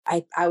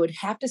I would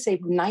have to say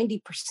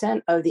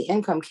 90% of the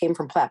income came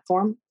from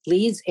platform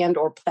leads and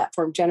or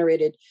platform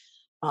generated,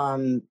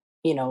 um,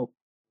 you know,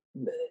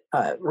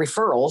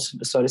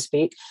 referrals, so to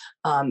speak.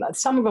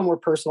 Some of them were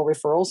personal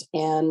referrals,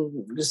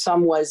 and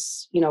some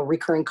was,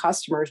 recurring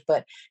customers.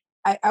 But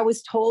I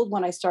was told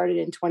when I started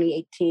in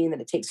 2018 that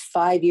it takes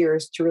 5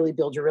 years to really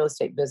build your real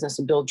estate business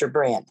and build your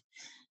brand.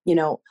 You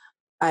know,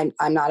 I'm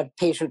not a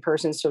patient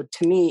person, so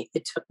to me,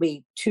 it took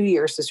me 2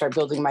 years to start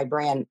building my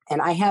brand,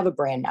 and I have a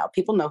brand now.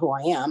 People know who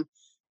I am,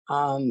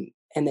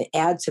 and the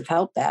ads have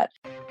helped that.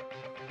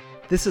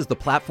 This is the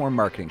Platform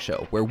Marketing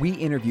Show, where we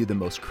interview the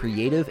most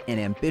creative and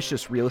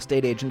ambitious real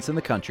estate agents in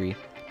the country,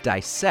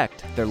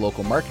 dissect their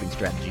local marketing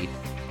strategy,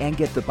 and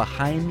get the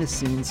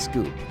behind-the-scenes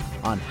scoop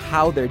on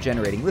how they're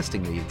generating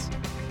listing leads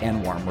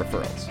and warm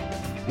referrals.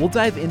 We'll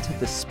dive into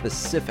the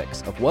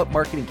specifics of what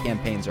marketing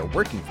campaigns are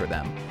working for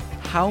them,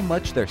 how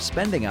much they're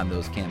spending on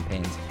those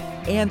campaigns,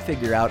 and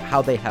figure out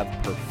how they have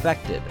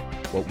perfected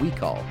what we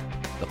call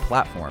the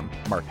platform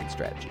marketing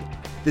strategy.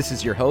 This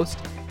is your host,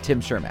 Tim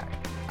Shermack.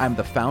 I'm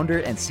the founder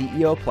and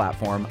CEO of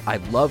Platform. I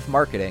love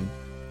marketing,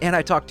 and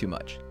I talk too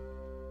much.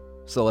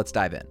 So let's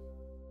dive in.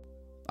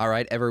 All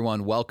right,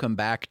 everyone, welcome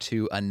back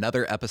to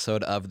another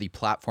episode of the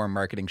Platform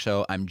Marketing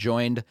Show. I'm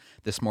joined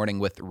this morning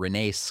with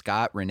Renee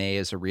Scott. Renee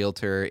is a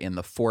realtor in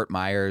the Fort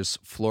Myers,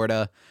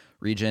 Florida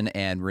region,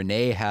 and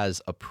Renee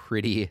has a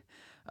pretty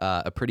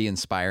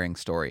inspiring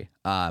story.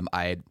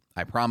 I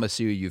promise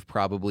you've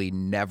probably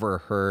never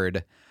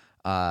heard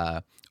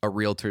a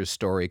realtor's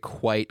story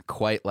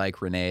quite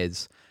like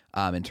Renee's.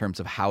 In terms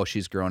of how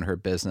she's grown her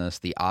business,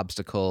 the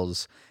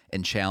obstacles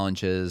and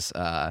challenges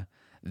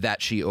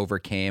that she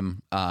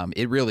overcame.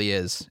 It really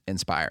is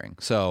inspiring.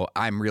 So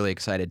I'm really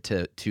excited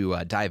to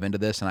dive into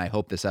this, and I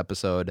hope this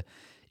episode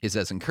is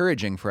as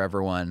encouraging for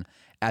everyone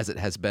as it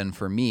has been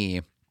for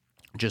me,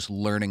 just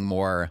learning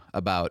more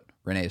about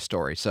Renee's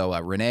story. So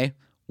Renee,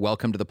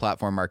 welcome to the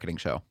Platform Marketing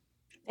Show.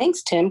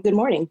 Thanks, Tim. Good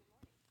morning.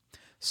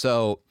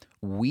 So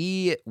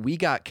we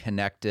got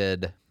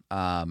connected.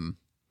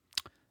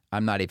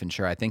 I'm not even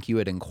sure. I think you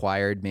had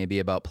inquired maybe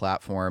about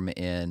Platform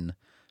in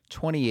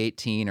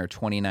 2018 or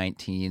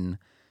 2019,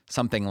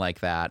 something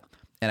like that.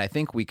 And I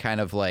think we kind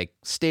of like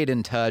stayed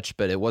in touch,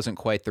 but it wasn't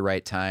quite the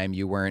right time.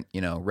 You weren't,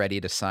 ready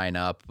to sign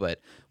up,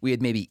 but we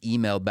had maybe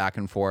emailed back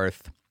and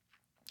forth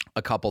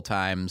a couple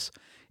times.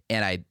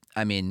 And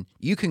I mean,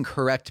 you can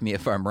correct me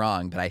if I'm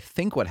wrong, but I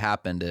think what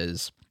happened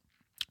is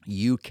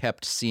you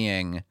kept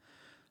seeing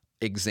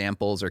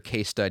examples or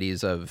case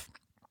studies of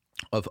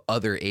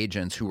other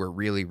agents who were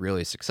really,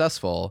 really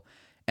successful.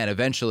 And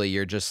eventually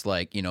you're just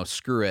like,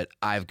 screw it.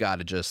 I've got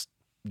to just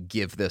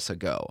give this a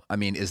go. I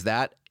mean, is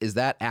that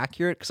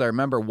accurate? Because I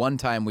remember one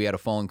time we had a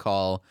phone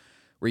call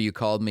where you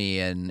called me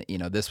and,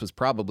 this was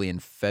probably in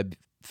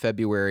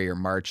February or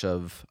March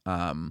of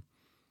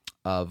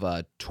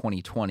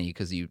 2020,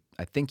 because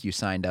I think you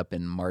signed up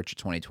in March of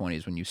 2020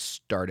 is when you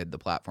started the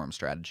platform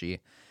strategy.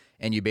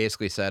 And you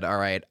basically said, all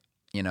right,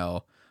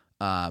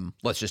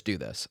 let's just do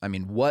this. I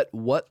mean, what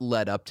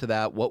led up to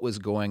that? What was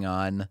going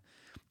on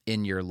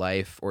in your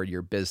life or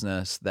your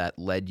business that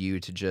led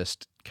you to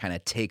just kind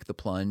of take the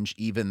plunge,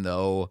 even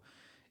though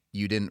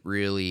you didn't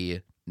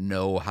really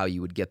know how you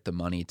would get the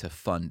money to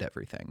fund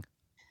everything?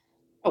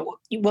 Oh,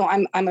 well,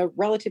 I'm a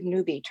relative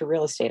newbie to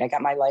real estate. I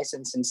got my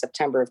license in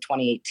September of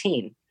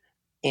 2018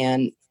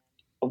 and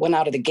went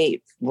out of the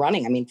gate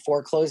running. I mean,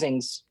 4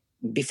 closings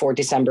before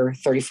December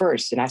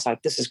 31st. And I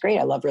thought, this is great.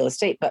 I love real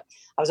estate, but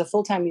I was a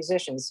full-time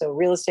musician. So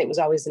real estate was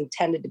always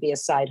intended to be a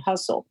side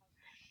hustle.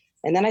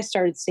 And then I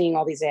started seeing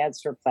all these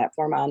ads for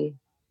Platform on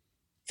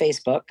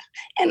Facebook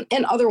and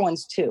other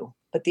ones too.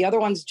 But the other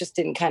ones just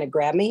didn't kind of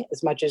grab me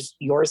as much as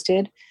yours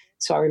did.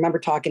 So I remember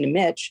talking to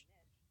Mitch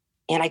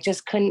and I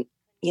just couldn't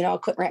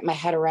wrap my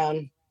head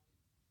around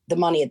the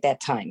money at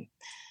that time.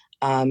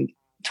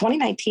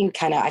 2019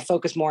 I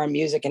focused more on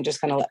music and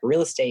just kind of let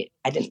real estate.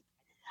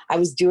 I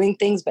was doing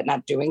things, but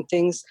not doing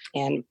things.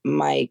 And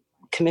my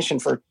commission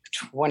for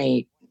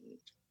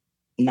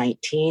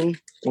 2019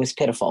 was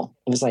pitiful.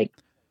 It was like,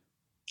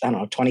 I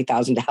don't know,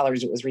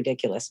 $20,000. It was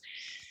ridiculous.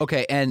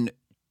 Okay. And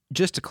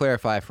just to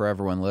clarify for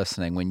everyone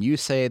listening, when you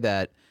say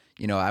that,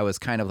 I was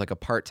kind of like a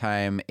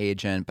part-time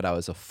agent, but I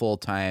was a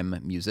full-time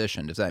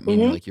musician, does that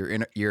mean like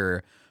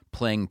you're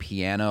playing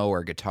piano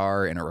or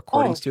guitar in a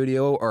recording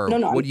studio? Or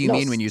no, what do you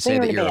mean when you say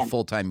that you're a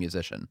full-time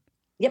musician?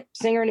 Yep.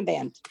 Singer in a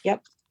band.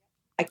 Yep.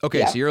 Okay,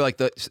 yeah.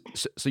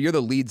 So you're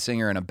the lead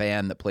singer in a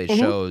band that plays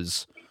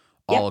shows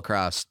all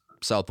across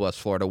Southwest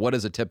Florida. What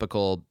does a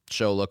typical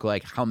show look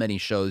like? How many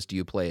shows do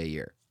you play a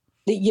year?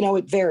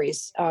 It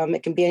varies.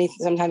 It can be anything.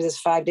 Sometimes it's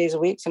 5 days a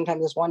week.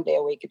 Sometimes it's 1 day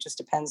a week. It just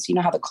depends. You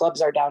know how the clubs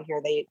are down here.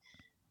 It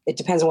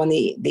depends on when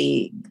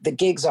the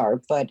gigs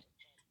are. But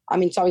I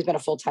mean, it's always been a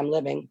full-time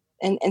living,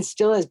 and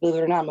still is. Believe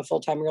it or not, I'm a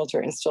full-time realtor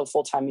and still a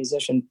full-time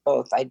musician.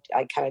 Both. I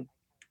kind of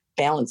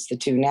balance the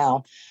two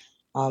now.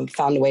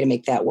 Found a way to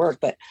make that work,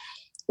 but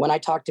when I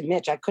talked to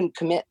Mitch, I couldn't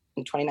commit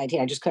in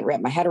 2019. I just couldn't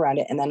wrap my head around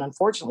it. And then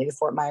unfortunately, the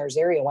Fort Myers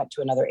area went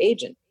to another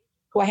agent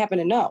who I happen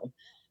to know.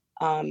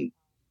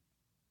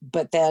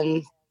 But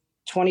then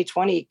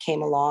 2020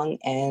 came along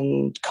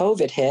and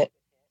COVID hit,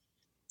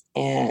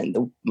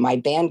 and my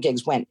band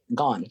gigs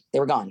gone. They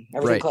were gone.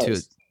 Everything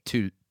closed.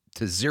 To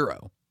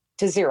zero.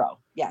 To zero.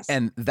 Yes.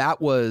 And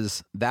that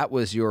was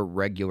your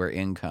regular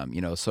income,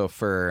 so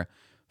for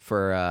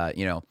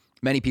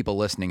many people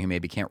listening who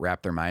maybe can't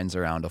wrap their minds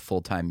around a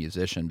full-time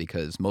musician,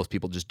 because most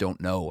people just don't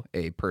know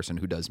a person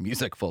who does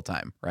music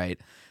full-time, right?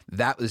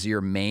 That was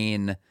your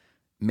main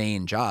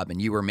job,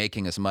 and you were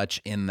making as much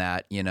in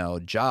that,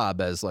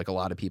 job as like a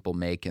lot of people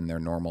make in their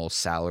normal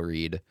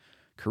salaried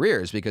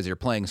careers, because you're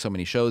playing so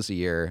many shows a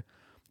year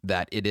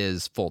that it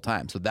is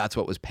full-time. So that's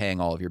what was paying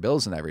all of your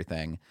bills and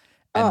everything.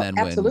 And then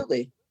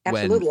absolutely. I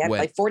had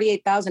like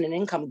 $48,000 in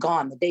income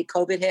gone the day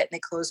COVID hit, and they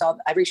closed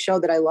every show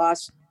that I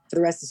lost for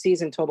the rest of the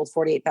season totaled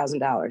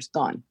 $48,000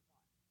 gone,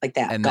 like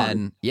that. And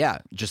gone. Then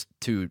just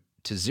to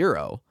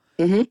zero.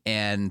 Mm-hmm.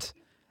 And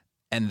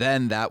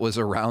then that was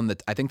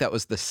around I think that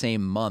was the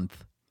same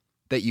month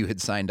that you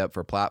had signed up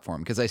for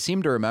Platform, because I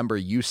seem to remember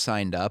you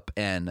signed up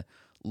and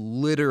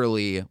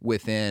literally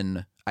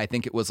within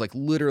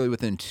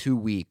 2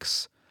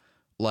 weeks,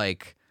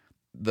 like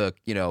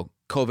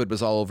COVID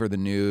was all over the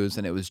news,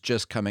 and it was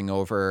just coming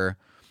over,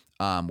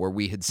 where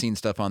we had seen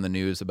stuff on the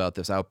news about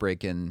this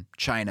outbreak in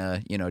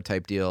China,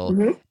 type deal.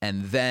 Mm-hmm.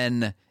 And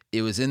then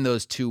it was in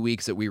those 2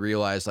 weeks that we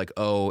realized, like,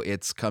 oh,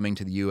 it's coming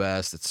to the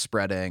US, it's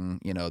spreading,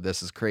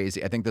 this is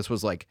crazy. I think this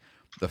was like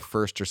the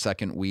first or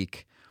second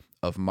week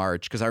of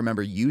March, because I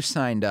remember you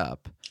signed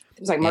up.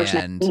 It was like March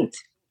 19th.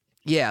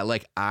 Yeah,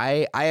 like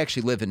I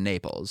actually live in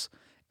Naples.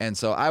 And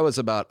so I was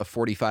about a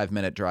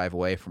 45-minute drive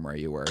away from where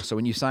you were. So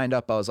when you signed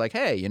up, I was like,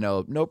 hey,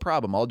 no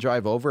problem. I'll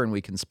drive over and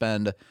we can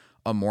spend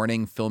a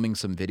morning filming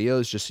some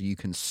videos just so you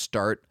can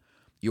start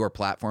your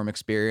Platform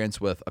experience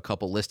with a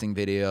couple listing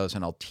videos,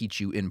 and I'll teach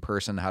you in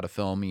person how to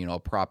film, a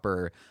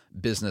proper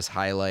business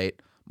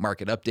highlight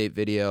market update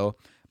video.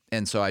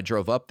 And so I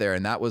drove up there,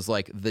 and that was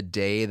like the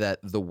day that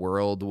the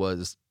world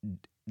was,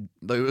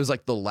 it was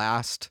like the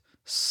last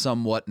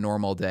somewhat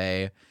normal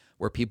day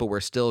where people were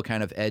still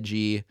kind of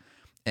edgy,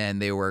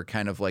 and they were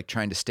kind of like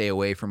trying to stay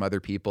away from other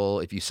people.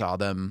 If you saw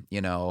them,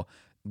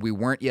 we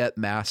weren't yet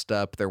masked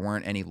up. There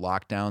weren't any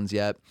lockdowns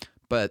yet,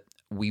 but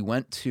we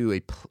went to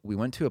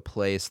a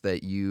place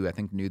that you, I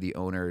think, knew the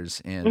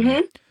owners in Mm-hmm.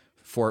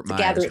 Fort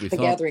Myers. The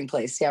gathering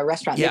place. Yeah.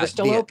 Restaurant. Yeah, they were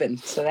still open.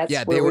 So that's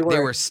where we were.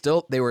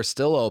 They were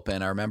still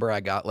open. I remember I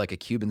got like a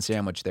Cuban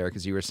sandwich there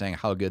because you were saying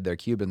how good their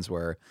Cubans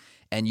were.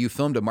 And you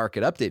filmed a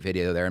market update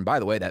video there. And by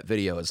the way, that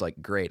video is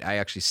like great. I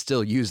actually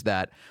still use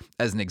that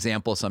as an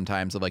example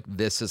sometimes of like,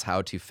 this is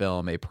how to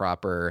film a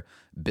proper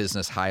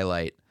business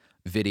highlight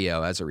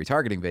video as a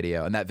retargeting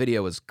video. And that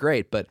video was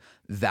great, but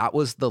that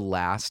was the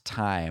last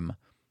time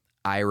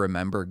I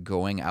remember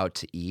going out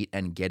to eat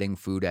and getting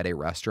food at a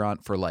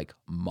restaurant for like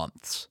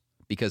months.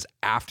 Because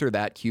after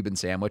that Cuban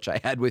sandwich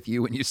I had with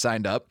you when you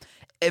signed up,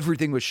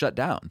 everything was shut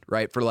down,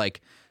 right? For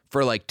like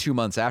 2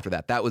 months after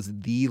that. That was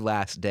the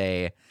last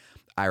day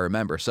I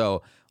remember.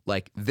 So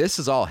like this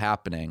is all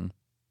happening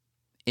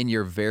in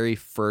your very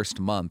first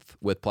month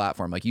with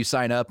Platform. Like you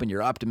sign up and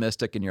you're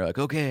optimistic and you're like,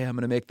 okay, I'm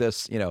going to make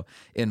this,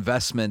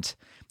 investment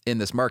in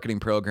this marketing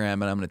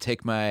program, and I'm going to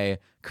take my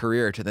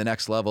career to the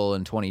next level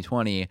in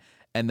 2020.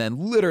 And then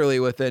literally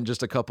within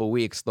just a couple of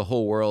weeks, the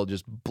whole world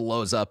just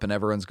blows up and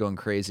everyone's going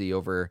crazy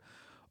over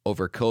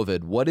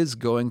COVID. What is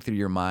going through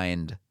your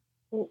mind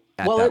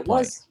at that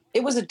point?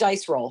 It was a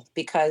dice roll,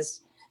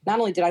 because not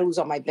only did I lose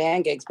all my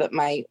band gigs, but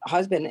my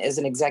husband is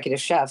an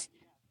executive chef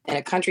in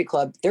a country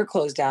club. They're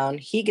closed down.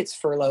 He gets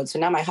furloughed. So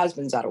now my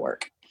husband's out of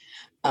work.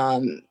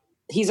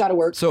 He's out of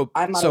work. So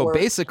I'm out of work.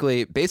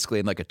 Basically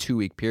in like a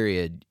 2-week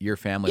period, your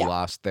family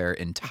lost their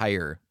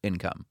entire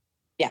income.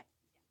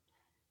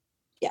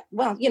 Yeah.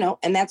 Well,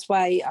 and that's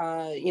why,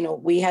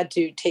 we had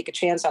to take a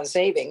chance on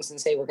savings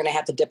and say, we're going to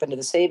have to dip into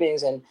the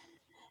savings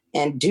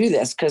and do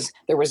this, because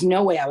there was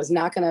no way. I was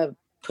not going to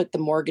put the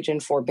mortgage in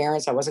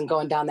forbearance. I wasn't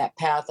going down that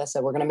path. I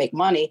said, we're going to make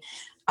money.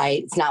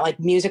 It's not like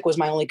music was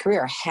my only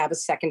career. I have a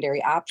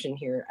secondary option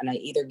here, and I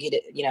either get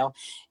it,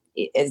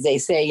 as they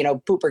say,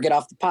 poop or get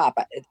off the pot.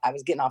 I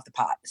was getting off the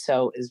pot.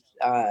 So is,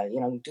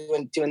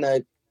 doing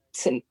the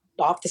sitting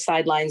off the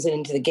sidelines and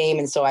into the game.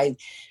 And so I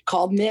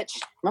called Mitch.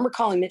 I remember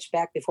calling Mitch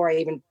back before I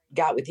even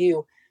got with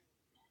you,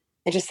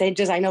 and just say,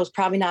 I know it's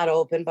probably not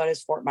open, but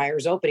is Fort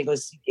Myers open? He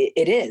goes,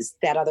 it is.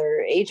 That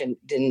other agent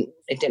didn't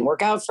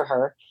work out for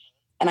her.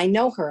 And I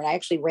know her, and I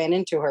actually ran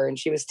into her, and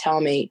she was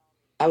telling me,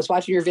 I was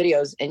watching your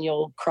videos and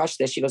you'll crush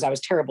this. She goes, I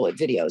was terrible at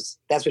videos.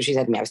 That's what she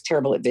said to me. I was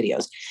terrible at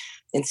videos.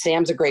 And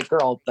Sam's a great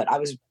girl, but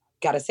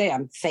got to say,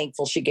 I'm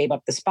thankful she gave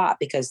up the spot,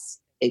 because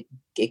it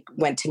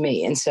went to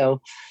me. And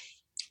so,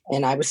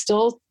 and I was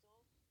still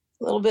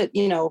a little bit,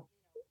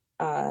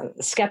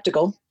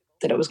 skeptical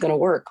that it was going to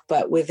work.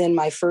 But within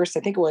my first, I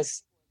think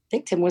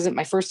Tim, was it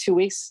my first 2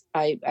 weeks?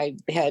 I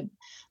had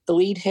the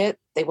lead hit.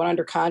 They went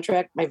under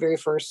contract. My very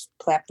first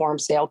Platform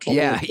sale came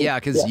in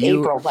because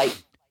April.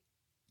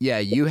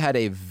 You had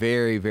a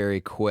very, very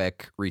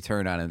quick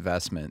return on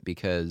investment,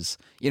 because,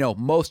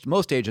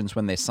 most agents,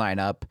 when they sign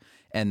up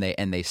and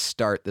they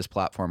start this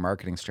Platform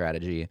marketing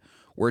strategy,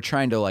 we're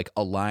trying to like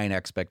align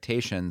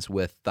expectations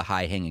with the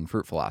high hanging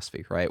fruit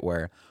philosophy, right?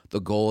 Where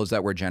the goal is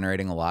that we're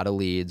generating a lot of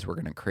leads. We're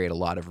going to create a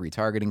lot of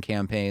retargeting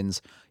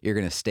campaigns. You're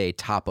going to stay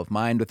top of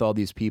mind with all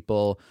these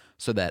people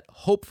so that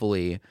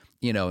hopefully,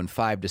 you know, in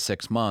 5 to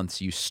 6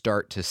 months, you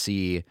start to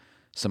see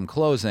some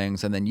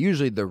closings. And then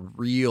usually the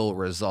real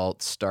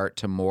results start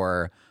to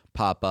more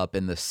pop up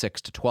in the 6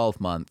 to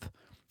 12 month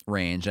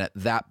range. And at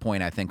that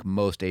point, I think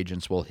most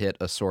agents will hit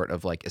a sort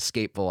of like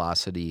escape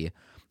velocity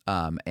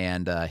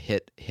and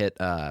hit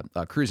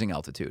cruising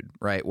altitude,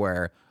 right?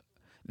 Where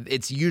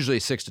it's usually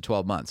 6 to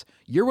 12 months.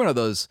 You're one of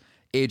those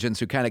agents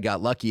who kind of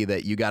got lucky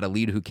that you got a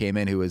lead who came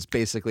in who was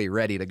basically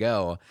ready to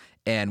go.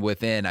 And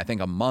within, I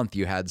think, a month,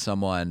 you had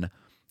someone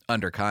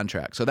under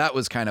contract. So that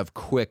was kind of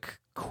quick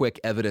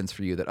evidence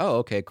for you that, oh,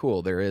 okay,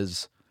 cool. There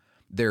is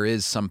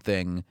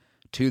something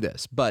to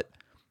this. But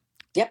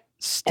yep.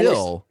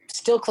 Still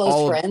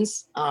close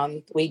friends.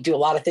 We do a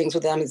lot of things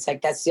with them. It's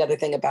like, that's the other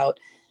thing about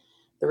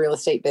the real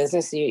estate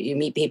business. You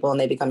meet people and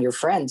they become your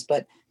friends.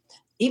 But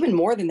even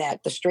more than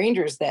that, the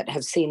strangers that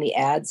have seen the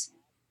ads,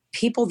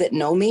 people that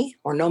know me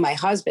or know my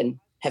husband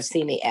have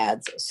seen the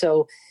ads.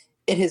 So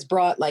it has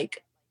brought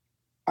like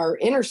our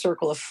inner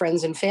circle of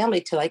friends and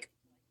family to like,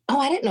 oh,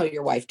 I didn't know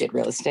your wife did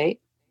real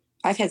estate.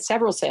 I've had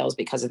several sales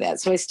because of that.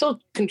 So I still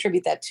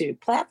contribute that to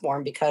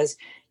platform because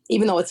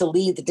even though it's a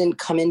lead that didn't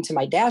come into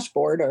my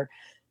dashboard or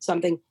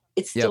something,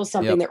 it's still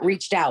something that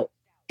reached out.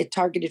 It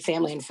targeted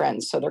family and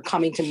friends. So they're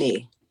coming to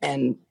me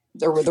and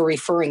they're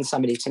referring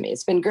somebody to me.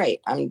 It's been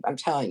great. I'm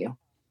telling you.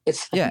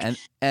 It's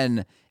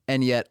and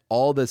yet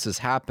all this is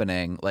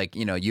happening. Like,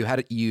 you know, you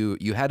had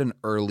an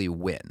early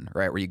win,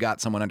 right? Where you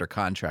got someone under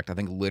contract, I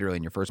think literally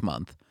in your first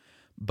month,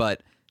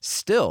 but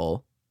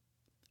still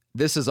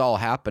this is all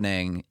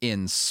happening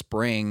in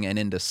spring and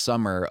into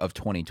summer of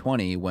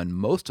 2020 when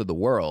most of the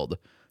world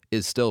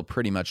is still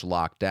pretty much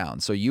locked down.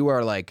 So you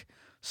are like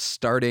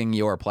starting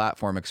your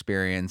platform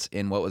experience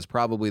in what was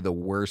probably the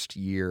worst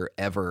year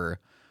ever,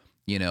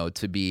 you know,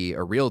 to be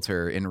a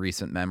realtor in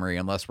recent memory,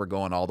 unless we're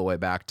going all the way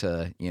back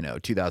to, you know,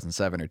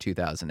 2007 or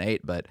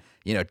 2008. But,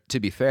 you know,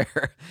 to be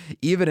fair,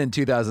 even in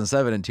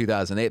 2007 and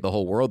 2008, the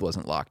whole world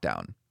wasn't locked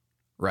down,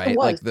 right?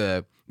 Like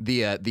the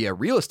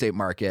real estate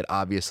market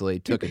obviously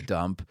took a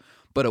dump,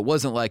 but it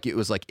wasn't like it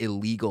was like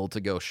illegal to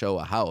go show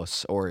a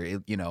house or,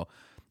 you know.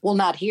 Well,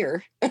 not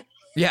here.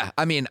 Yeah,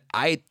 I mean,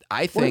 I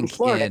think we're in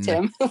Florida,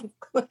 Tim.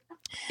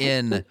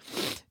 in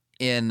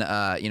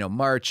you know,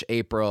 March,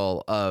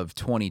 April of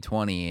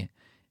 2020,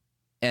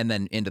 and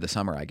then into the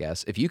summer, I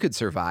guess, if you could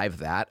survive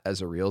that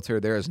as a realtor,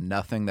 there is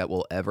nothing that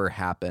will ever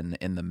happen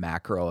in the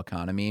macro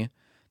economy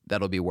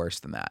that'll be worse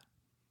than that.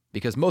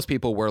 Because most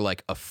people were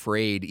like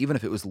afraid, even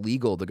if it was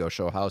legal to go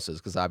show houses,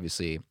 because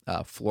obviously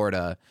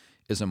Florida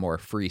is a more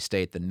free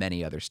state than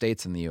many other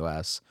states in the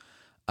U.S.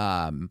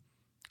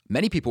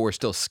 Many people were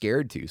still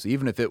scared to. So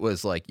even if it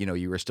was like, you know,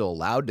 you were still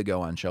allowed to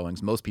go on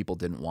showings, most people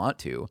didn't want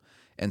to.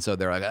 And so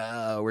they're like,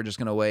 oh, we're just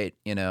going to wait,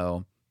 you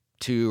know,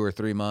 2 or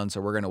 3 months,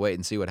 or we're going to wait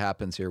and see what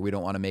happens here. We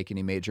don't want to make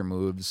any major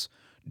moves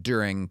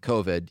during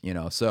COVID, you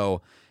know.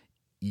 So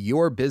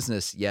your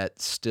business yet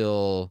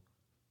still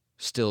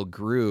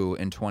grew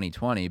in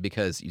 2020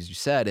 because, as you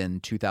said,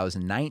 in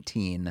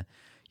 2019,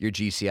 your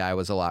GCI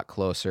was a lot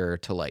closer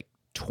to like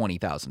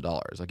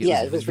 $20,000. Like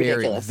it was very,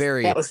 ridiculous.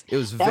 very, it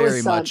was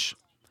very much.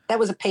 That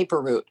was a paper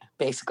route,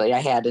 basically. I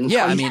had in 2019.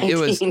 Yeah, I mean, it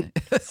was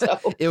so.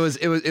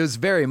 it was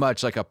very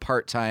much like a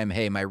part-time.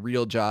 Hey, my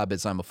real job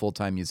is I'm a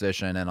full-time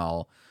musician and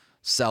I'll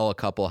sell a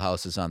couple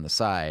houses on the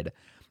side.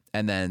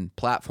 And then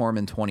platform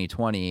in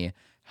 2020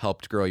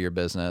 helped grow your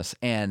business.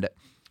 And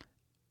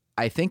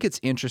I think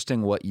it's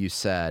interesting what you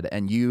said,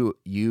 and you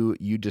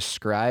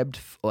described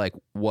like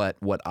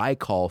what I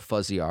call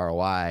fuzzy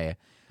ROI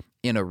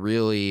in a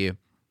really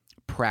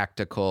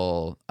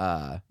practical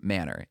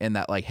manner. In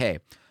that, like, hey,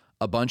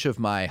 a bunch of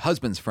my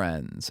husband's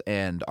friends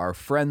and our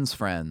friends'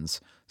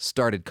 friends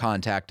started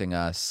contacting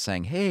us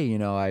saying, hey, you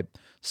know, I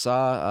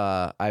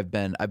saw I've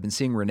been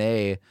seeing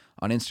Renee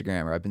on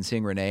Instagram, or I've been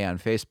seeing Renee on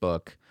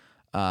Facebook.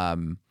 I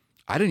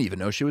didn't even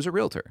know she was a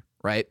realtor,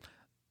 right?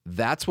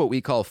 That's what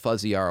we call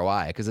fuzzy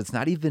ROI, because it's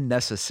not even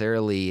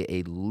necessarily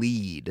a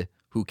lead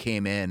who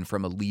came in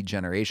from a lead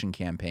generation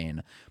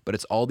campaign, but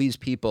it's all these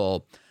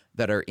people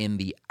that are in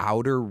the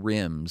outer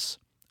rims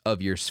of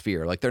your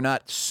sphere. Like, they're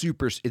not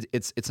super,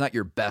 it's not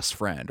your best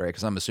friend, right?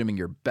 Because I'm assuming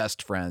your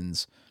best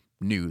friends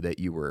knew that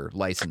you were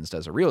licensed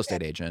as a real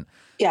estate agent.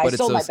 Yeah, I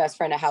sold my best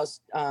friend a house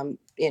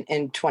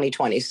in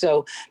 2020.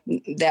 So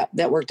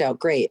that worked out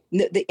great.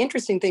 The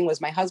interesting thing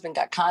was my husband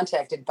got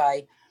contacted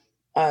by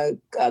a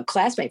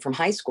classmate from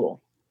high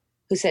school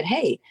who said,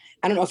 hey,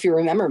 I don't know if you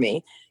remember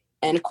me.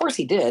 And of course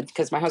he did,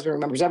 because my husband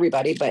remembers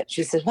everybody. But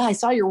she said, well, I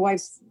saw your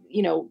wife's,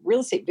 you know, real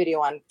estate video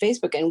on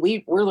Facebook, and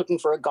we're looking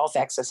for a Gulf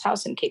access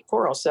house in Cape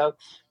Coral. So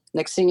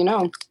next thing you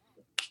know,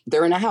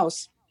 they're in a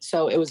house.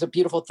 So it was a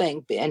beautiful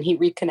thing. And he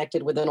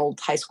reconnected with an old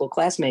high school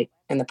classmate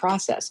in the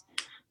process.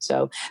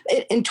 So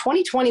in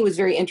 2020 was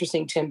very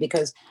interesting, Tim,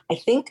 because I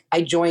think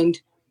I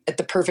joined at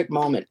the perfect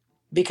moment,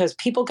 because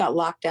people got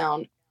locked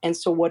down. And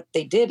so what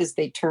they did is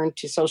they turned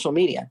to social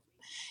media.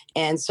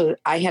 And so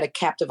I had a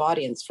captive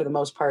audience for the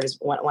most part is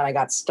when I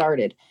got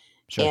started.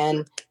 Sure.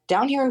 And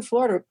down here in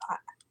Florida,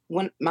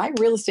 when my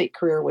real estate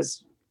career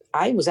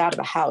I was out of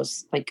the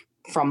house like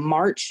from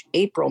March,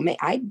 April, May.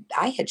 I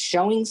had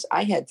showings,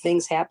 I had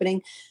things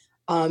happening.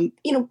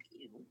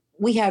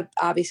 We have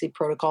obviously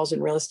protocols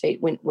in real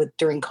estate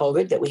during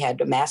COVID that we had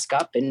to mask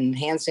up and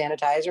hand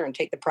sanitizer and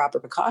take the proper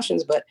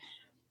precautions. But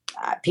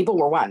people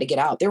were wanting to get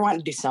out. They were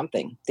wanting to do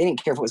something. They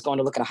didn't care if it was going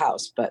to look at a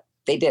house, but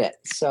they did it.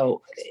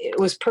 So it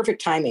was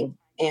perfect timing.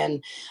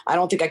 And I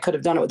don't think I could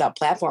have done it without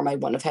platform. I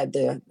wouldn't have had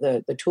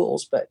the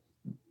tools, but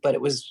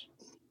it was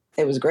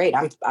great.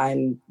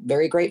 I'm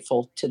very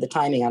grateful to the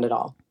timing on it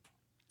all.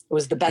 It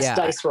was the best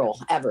dice roll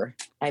ever.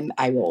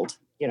 I rolled,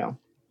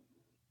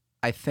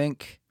 I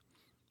think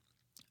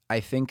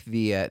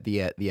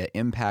the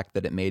impact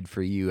that it made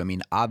for you. I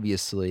mean,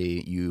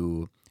 obviously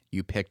you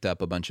picked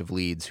up a bunch of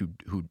leads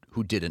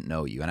who didn't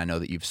know you, and I know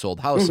that you've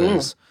sold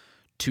houses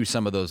to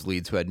some of those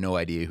leads who had no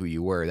idea who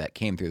you were that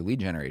came through lead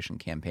generation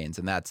campaigns,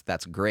 and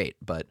that's great.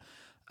 But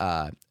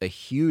a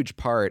huge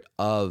part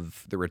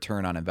of the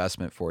return on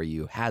investment for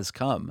you has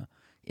come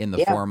in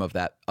the form of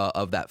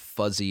that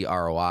fuzzy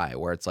ROI,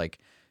 where it's like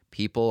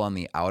people on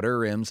the outer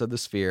rims of the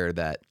sphere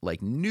that like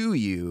knew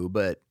you,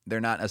 but they're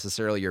not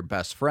necessarily your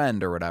best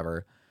friend or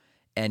whatever.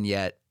 And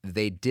yet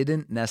they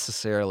didn't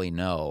necessarily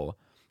know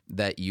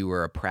that you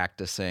were a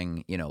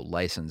practicing,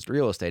 licensed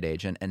real estate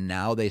agent. And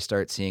now they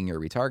start seeing your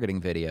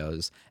retargeting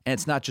videos, and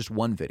it's not just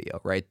one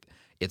video, right?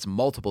 It's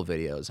multiple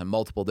videos and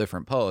multiple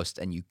different posts.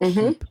 And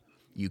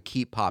you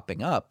keep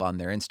popping up on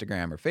their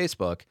Instagram or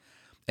Facebook,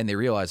 and they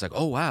realize like,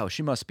 oh wow,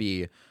 she must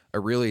be a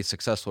really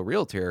successful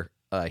realtor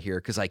here,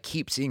 because I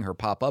keep seeing her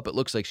pop up. It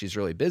looks like she's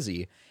really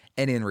busy.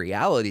 And in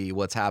reality,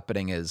 what's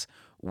happening is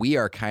we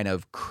are kind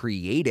of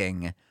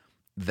creating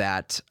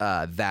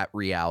that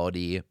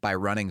reality by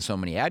running so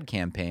many ad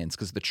campaigns,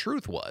 because the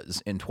truth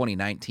was in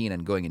 2019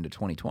 and going into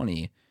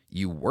 2020,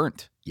 you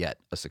weren't yet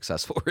a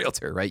successful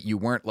realtor, right? You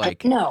weren't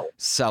like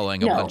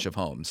selling a bunch of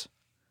homes.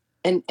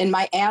 And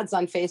my ads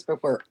on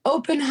Facebook were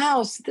open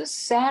house this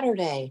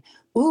Saturday.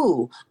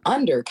 Ooh,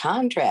 under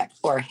contract.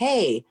 Or,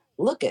 hey,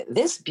 look at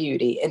this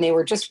beauty. And they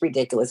were just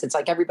ridiculous. It's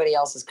like everybody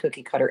else's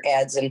cookie cutter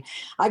ads. And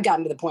I've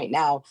gotten to the point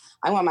now,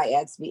 I want my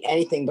ads to be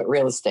anything but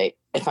real estate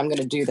if I'm going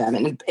to do them.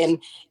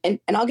 And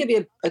I'll give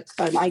you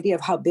an idea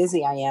of how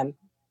busy I am.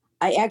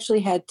 I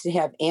actually had to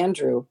have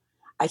Andrew.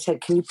 I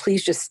said, can you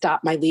please just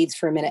stop my leads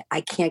for a minute?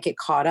 I can't get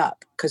caught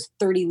up because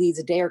 30 leads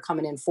a day are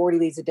coming in, 40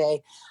 leads a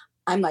day.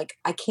 I'm like,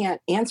 I can't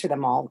answer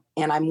them all.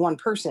 And I'm one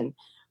person.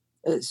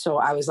 So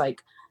I was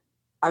like,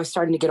 I was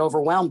starting to get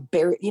overwhelmed.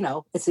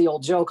 It's the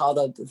old joke, all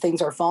the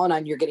things are falling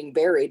on, you're getting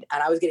buried.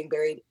 And I was getting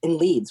buried in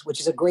leads,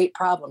 which is a great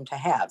problem to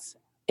have.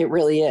 It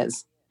really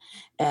is.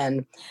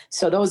 And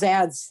so those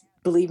ads,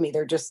 believe me,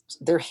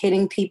 they're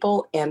hitting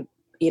people, and,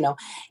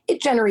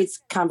 it generates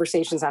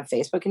conversations on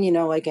Facebook,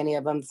 and, like any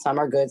of them, some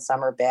are good,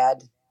 some are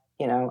bad.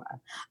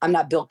 I'm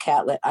not Bill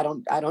Catlett. I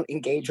don't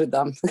engage with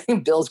them.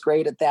 Bill's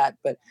great at that,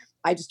 but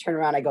I just turn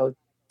around, I go,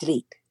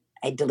 delete.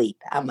 I delete.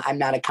 I'm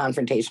not a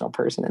confrontational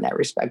person in that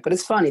respect, but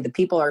it's funny. The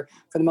people are,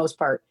 for the most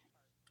part,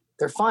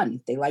 they're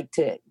fun.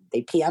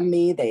 They PM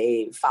me,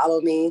 they follow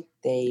me.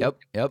 Yep.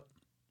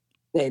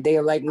 They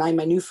are like my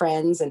new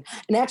friends. And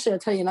actually, I'll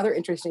tell you another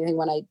interesting thing.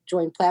 When I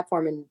joined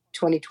Platform in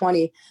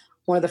 2020,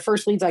 one of the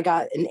first leads I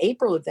got in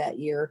April of that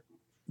year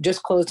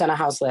just closed on a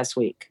house last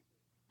week.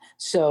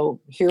 So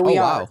here we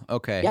are. Wow.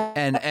 Okay. Yeah.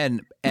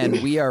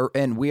 And we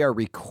are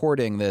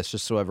recording this,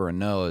 just so everyone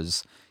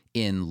knows,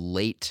 in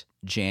late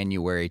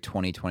January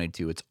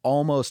 2022. It's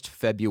almost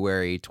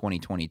February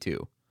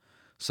 2022.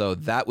 So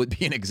that would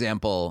be an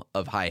example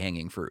of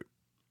high-hanging fruit.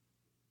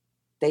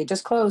 They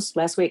just closed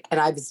last week, and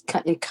I was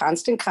in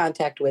constant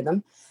contact with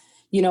them.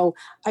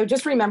 I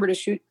just remember to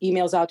shoot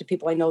emails out to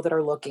people I know that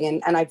are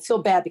looking, and I feel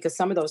bad because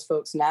some of those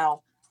folks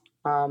now,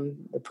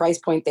 the price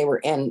point they were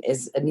in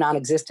is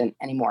non-existent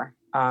anymore.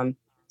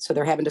 So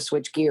they're having to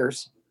switch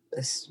gears.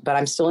 But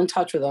I'm still in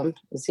touch with them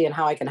and seeing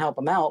how I can help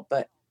them out.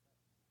 But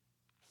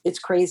it's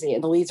crazy,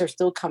 and the leads are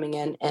still coming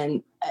in.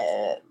 And,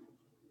 I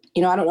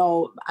don't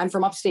know. I'm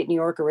from upstate New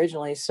York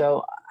originally,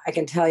 so I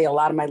can tell you a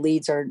lot of my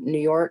leads are New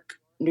York,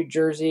 New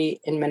Jersey,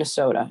 and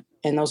Minnesota.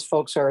 And those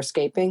folks are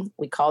escaping.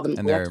 We have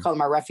to call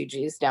them our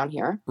refugees down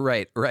here.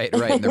 Right.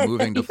 And they're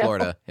moving to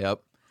Florida.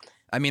 Yep.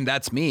 I mean,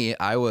 that's me.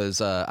 I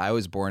was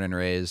born and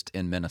raised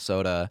in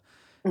Minnesota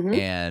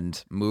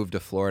and moved to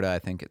Florida. I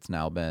think it's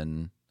now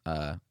been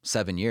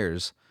 7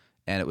 years.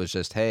 And it was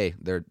just, hey,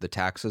 the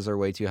taxes are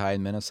way too high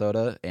in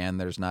Minnesota, and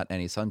there's not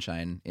any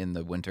sunshine in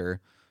the winter.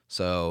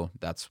 So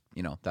that's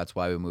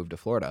why we moved to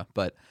Florida.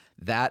 But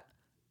that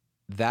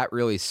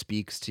really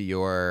speaks to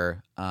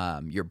your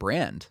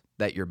brand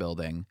that you're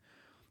building,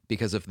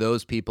 because if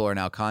those people are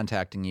now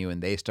contacting you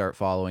and they start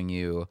following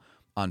you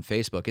on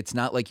Facebook, it's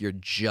not like you're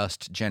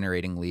just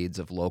generating leads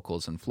of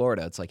locals in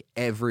Florida. It's like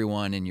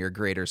everyone in your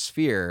greater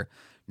sphere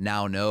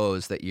now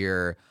knows that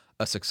you're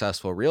a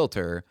successful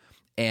realtor.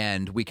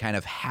 And we kind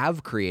of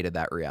have created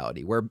that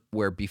reality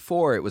where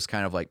before it was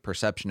kind of like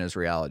perception is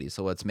reality.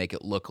 So let's make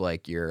it look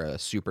like you're a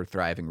super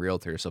thriving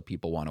realtor so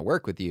people want to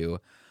work with you.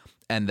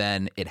 And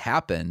then it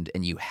happened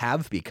and you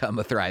have become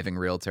a thriving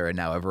realtor and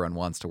now everyone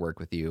wants to work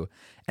with you.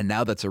 And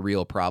now that's a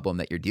real problem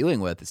that you're dealing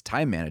with is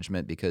time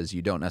management because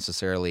you don't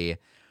necessarily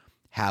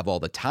have all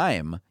the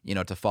time,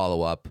 to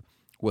follow up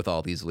with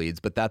all these leads.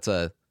 But that's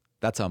a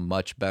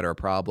much better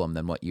problem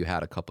than what you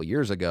had a couple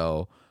years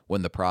ago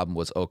when the problem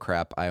was, oh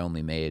crap, I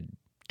only made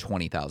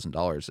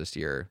 $20,000 this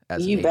year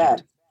as an agent.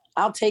 Bet.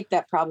 I'll take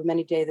that problem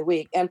any day of the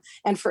week. And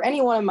for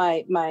any one of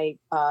my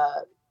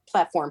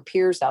platform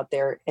peers out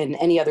there in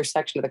any other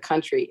section of the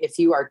country, if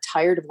you are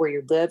tired of where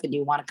you live and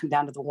you want to come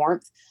down to the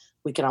warmth,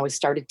 we can always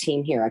start a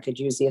team here. I could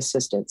use the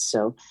assistance.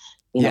 So,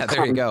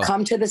 there you go.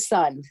 Come to the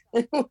sun.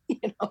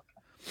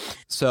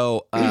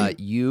 So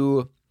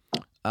you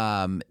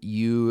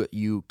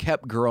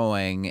kept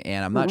growing,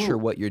 and I'm not sure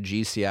what your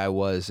GCI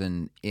was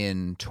in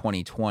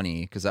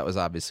 2020 because that was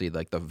obviously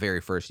like the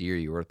very first year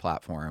you were a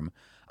platform.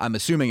 I'm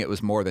assuming it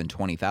was more than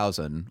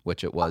 20,000,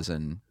 which it was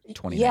in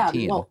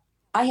 2019. Yeah, well,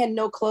 I had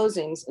no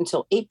closings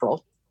until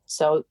April.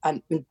 So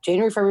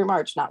January, February,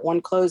 March, not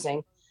one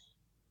closing.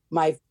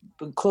 My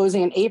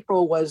closing in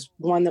April was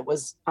one that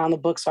was on the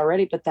books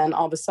already, but then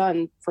all of a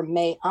sudden from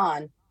May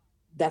on,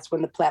 that's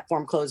when the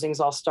platform closings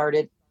all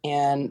started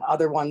and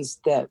other ones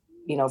that,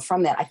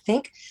 from that. I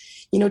think,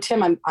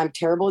 Tim, I'm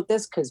terrible at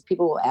this because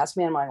people will ask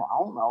me, I'm like, well, I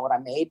don't know what I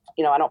made.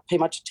 I don't pay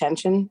much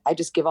attention. I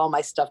just give all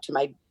my stuff to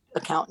my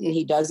accountant.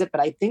 He does it.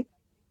 But I think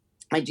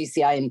my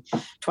GCI in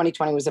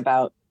 2020 was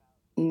about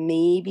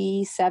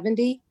maybe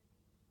 70,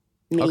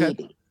 maybe.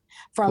 Okay.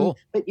 Cool.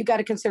 But you got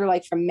to consider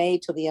like from May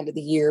till the end of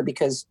the year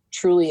because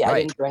truly I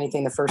didn't do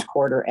anything the first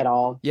quarter at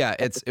all. Yeah,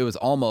 it was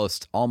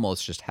almost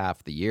just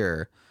half the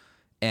year.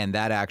 And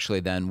that actually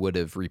then would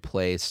have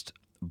replaced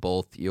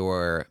both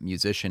your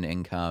musician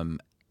income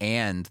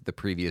and the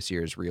previous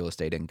year's real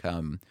estate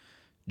income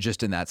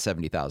just in that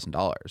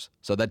 $70,000.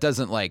 So that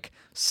doesn't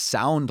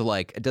sound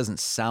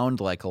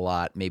like a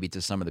lot maybe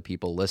to some of the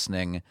people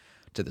listening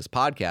to this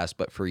podcast,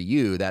 but for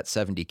you, that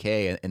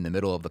 $70K in the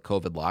middle of the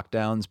COVID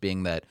lockdowns,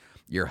 being that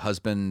your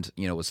husband,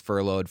 was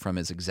furloughed from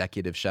his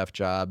executive chef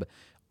job,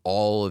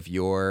 all of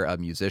your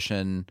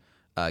musician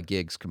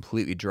gigs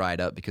completely dried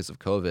up because of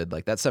COVID,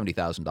 like that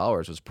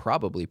 $70,000 was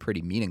probably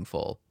pretty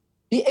meaningful.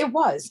 It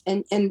was.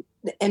 And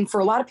for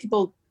a lot of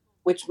people,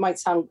 which might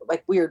sound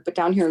like weird, but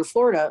down here in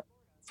Florida,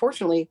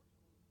 fortunately,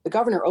 the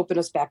governor opened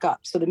us back up.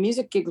 So the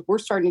music gigs were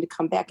starting to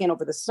come back in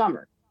over the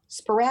summer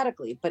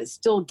sporadically, but it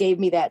still gave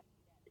me that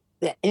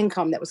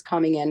income that was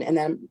coming in. And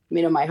then,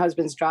 my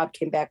husband's job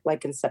came back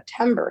like in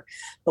September,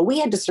 but we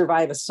had to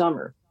survive a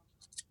summer.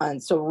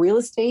 And so real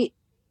estate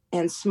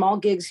and small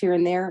gigs here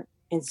and there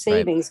and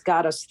savings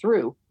got us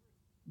through,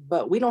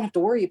 but we don't have to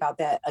worry about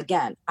that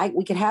again.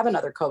 We could have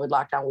another COVID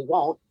lockdown. We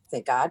won't,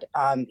 thank God,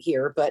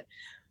 here. But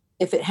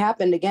if it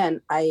happened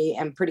again, I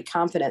am pretty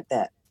confident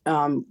that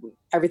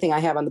everything I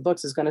have on the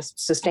books is going to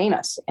sustain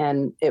us.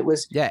 And it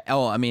was. Yeah.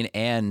 Oh, I mean,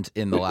 and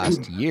in the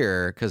last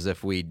year, because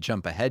if we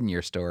jump ahead in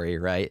your story,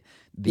 right,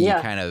 the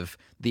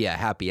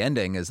happy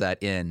ending is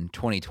that in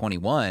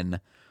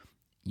 2021,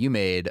 you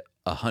made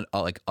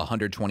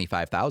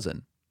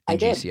 $125,000 in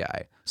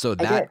GCI. So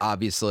that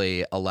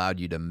obviously allowed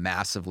you to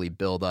massively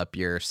build up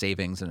your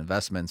savings and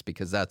investments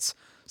because that's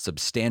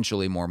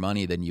substantially more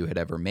money than you had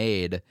ever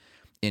made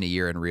in a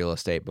year in real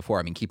estate before.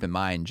 I mean, keep in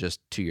mind,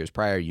 just 2 years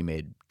prior, you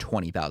made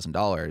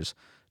 $20,000.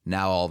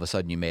 Now, all of a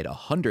sudden, you made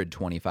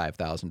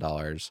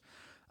 $125,000.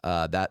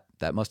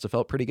 That must have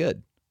felt pretty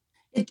good.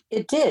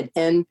 It did.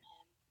 And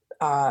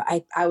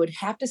I would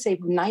have to say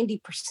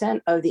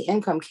 90% of the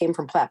income came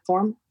from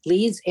platform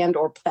leads and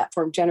or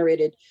platform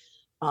generated,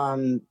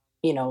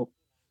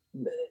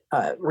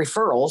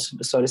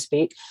 referrals, so to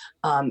speak.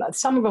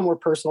 Some of them were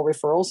personal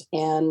referrals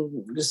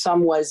and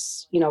some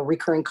was,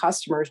 recurring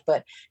customers.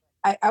 But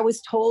I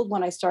was told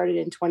when I started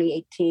in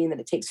 2018 that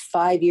it takes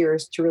 5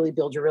 years to really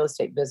build your real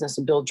estate business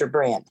and build your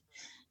brand.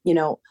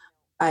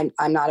 I'm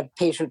not a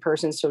patient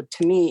person. So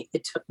to me,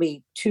 it took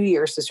me 2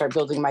 years to start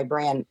building my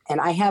brand.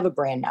 And I have a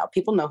brand now.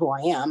 People know who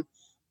I am.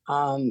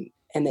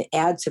 And the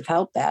ads have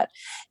helped that.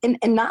 And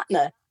not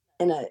in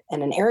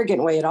an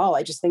arrogant way at all.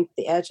 I just think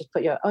the ads just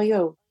put you,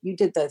 you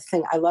did the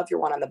thing. I love your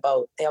one on the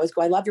boat. They always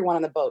go, I love your one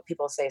on the boat.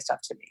 People say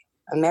stuff to me.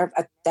 And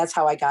that's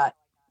how I got.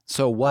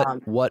 So what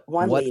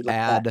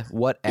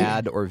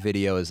ad or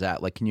video is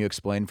that? Like, can you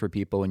explain for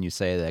people when you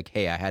say like,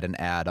 hey, I had an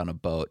ad on a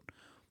boat?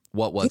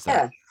 What was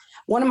that?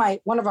 One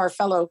of our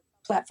fellow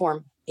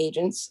platform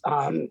agents,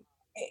 Aaron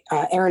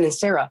and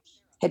Sarah,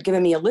 had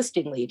given me a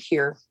listing lead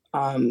here.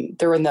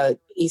 They're in the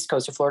East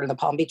Coast of Florida, in the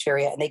Palm Beach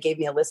area, and they gave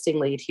me a listing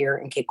lead here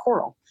in Cape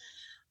Coral.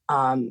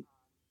 And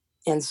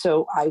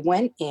so I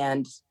went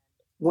in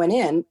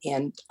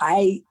and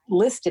I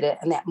listed it.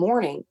 And that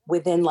morning,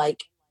 within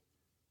like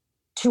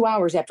 2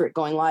 hours after it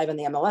going live on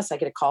the MLS, I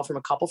get a call from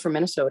a couple from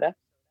Minnesota.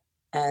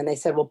 And they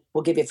said,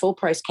 we'll give you full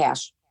price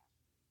cash.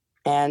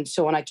 And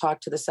so when I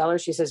talked to the seller,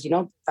 she says, if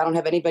I don't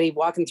have anybody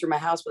walking through my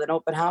house with an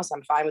open house,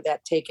 I'm fine with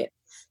that. Take it.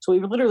 So we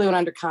literally went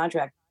under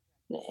contract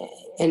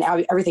and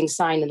everything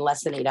signed in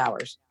less than 8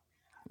 hours.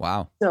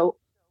 Wow. So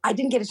I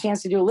didn't get a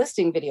chance to do a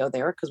listing video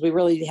there because we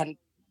really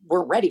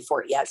weren't ready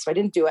for it yet. So I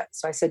didn't do it.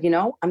 So I said,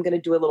 I'm going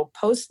to do a little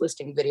post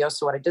listing video.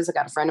 So what I did is I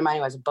got a friend of mine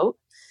who has a boat,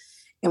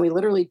 and we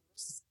literally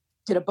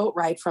did a boat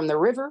ride from the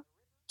river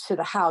to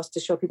the house to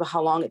show people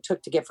how long it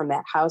took to get from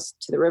that house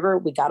to the river.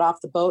 We got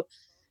off the boat,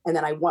 and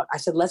then I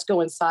said, let's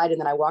go inside. And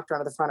then I walked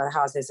around to the front of the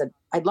house. I said,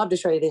 I'd love to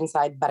show you the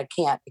inside, but I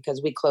can't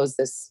because we closed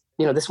this,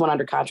 this one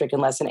under contract in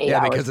less than 8 hours.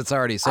 Yeah, because it's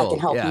already sold. I can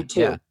help you too.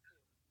 Yeah.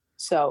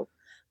 So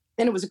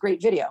then it was a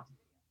great video.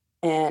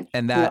 And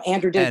that,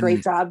 Andrew did a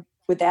great job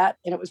with that,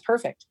 and it was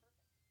perfect.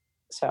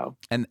 So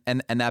and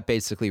that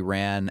basically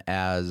ran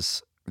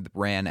as a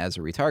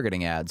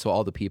retargeting ad. So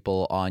all the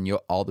people on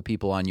your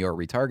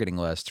retargeting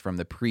list from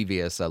the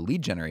previous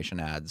lead generation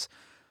ads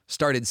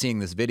started seeing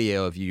this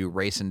video of you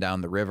racing down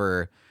the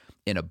river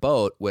in a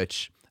boat,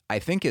 which I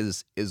think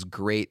is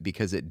great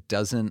because it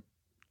doesn't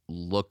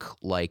look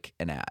like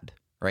an ad,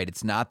 right?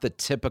 It's not the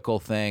typical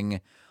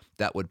thing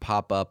that would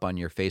pop up on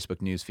your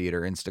Facebook newsfeed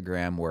or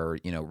Instagram where,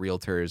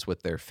 realtors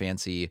with their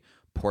fancy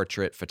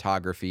portrait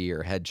photography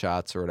or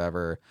headshots or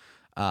whatever.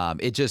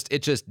 It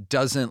just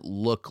doesn't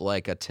look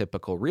like a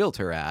typical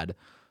realtor ad.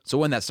 So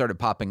when that started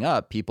popping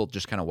up, people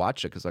just kind of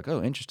watched it because like,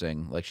 oh,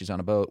 interesting. Like, she's on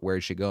a boat. Where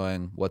is she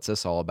going? What's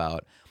this all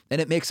about? And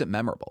it makes it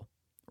memorable,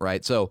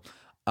 right? So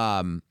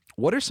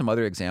what are some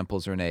other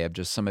examples, Renee, of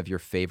just some of your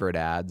favorite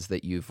ads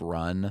that you've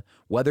run,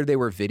 whether they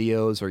were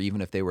videos or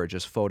even if they were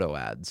just photo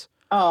ads?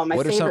 Oh, my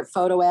favorite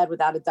photo ad,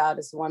 without a doubt,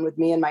 is the one with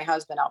me and my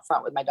husband out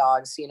front with my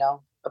dogs,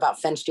 about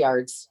fenced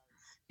yards.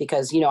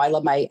 Because, I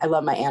love my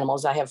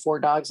animals. I have 4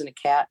 dogs and a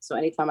cat. So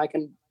anytime I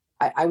can,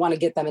 I want to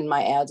get them in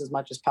my ads as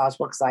much as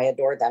possible because I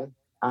adore them.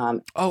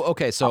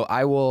 Okay. So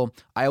I will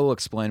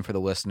explain for the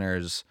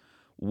listeners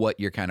what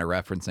you're kind of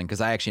referencing, because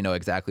I actually know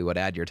exactly what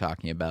ad you're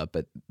talking about,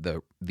 but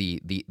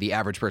the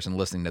average person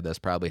listening to this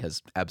probably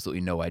has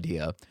absolutely no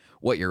idea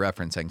what you're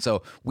referencing.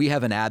 So we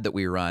have an ad that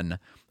we run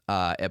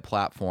at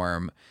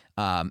Platform,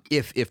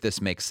 if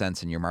this makes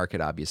sense in your market,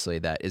 obviously,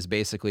 that is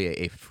basically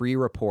a free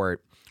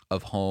report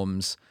of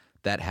homes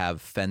that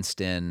have fenced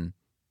in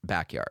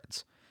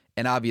backyards.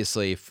 And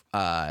obviously,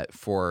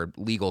 for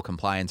legal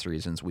compliance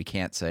reasons, we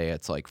can't say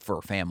it's like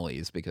for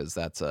families because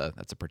that's a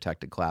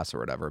protected class or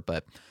whatever.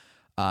 But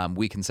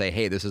we can say,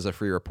 hey, this is a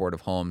free report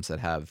of homes that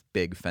have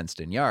big fenced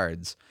in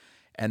yards.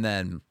 And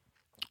then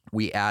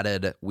we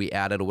added a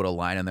little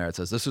line in there that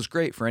says, this is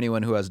great for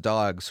anyone who has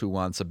dogs who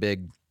wants a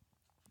big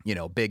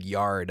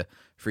yard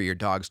for your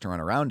dogs to run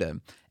around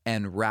in.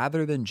 And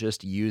rather than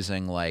just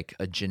using like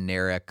a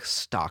generic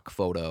stock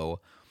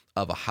photo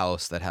of a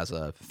house that has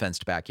a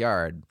fenced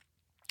backyard,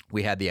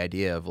 we had the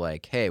idea of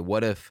like, hey,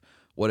 what if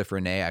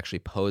Renee actually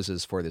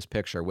poses for this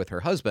picture with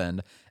her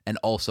husband and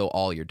also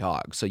all your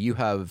dogs? So you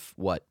have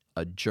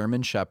a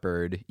German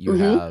Shepherd, you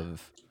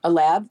have a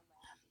Lab,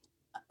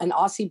 an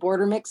Aussie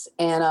Border mix,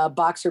 and a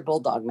Boxer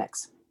Bulldog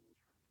mix.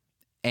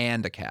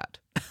 And a cat.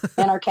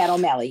 And our cat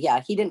O'Malley.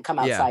 Yeah, he didn't come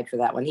outside for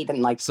that one. He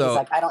didn't he's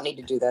like, I don't need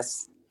to do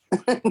this.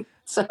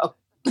 So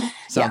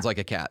sounds like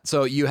a cat.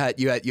 So you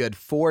had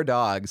 4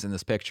 dogs in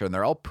this picture, and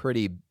they're all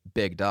pretty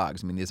big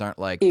dogs. I mean, these aren't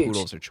like huge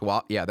poodles or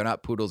chihuahua. Yeah, they're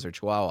not poodles or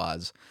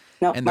chihuahuas.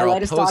 No, and my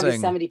lightest dog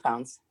is 70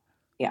 pounds.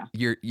 Yeah.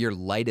 Your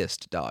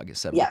lightest dog is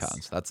 70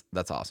 pounds.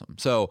 That's awesome.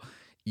 So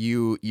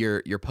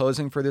you're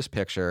posing for this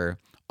picture.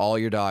 All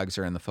your dogs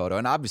are in the photo,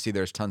 and obviously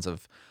there's tons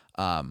of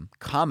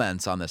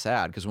comments on this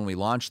ad because when we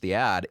launched the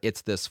ad,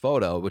 it's this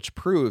photo which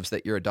proves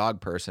that you're a dog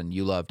person,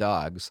 you love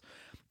dogs,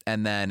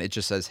 and then it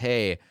just says,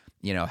 hey,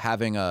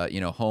 having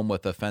a home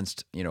with a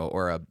fenced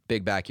or a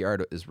big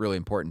backyard is really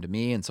important to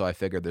me, and so I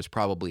figured there's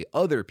probably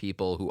other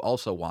people who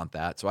also want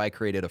that, so I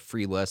created a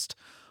free list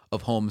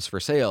of homes for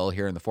sale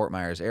here in the Fort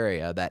Myers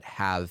area that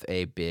have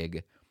a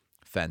big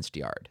fenced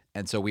yard.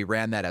 And so we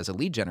ran that as a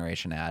lead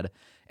generation ad,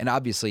 and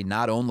obviously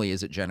not only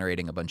is it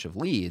generating a bunch of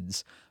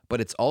leads, but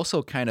it's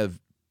also kind of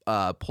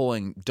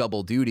pulling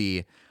double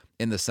duty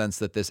in the sense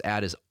that this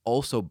ad is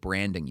also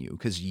branding you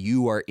because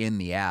you are in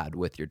the ad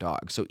with your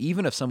dog. So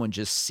even if someone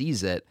just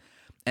sees it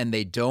and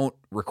they don't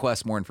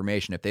request more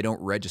information, if they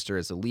don't register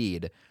as a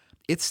lead,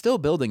 it's still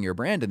building your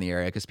brand in the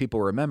area because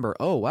people remember,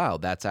 oh, wow,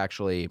 that's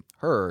actually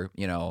her,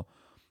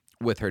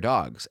 with her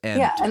dogs.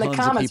 And and the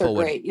comments are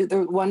great.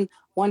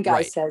 One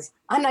guy says,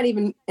 I'm not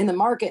even in the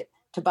market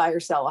to buy or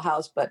sell a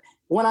house, but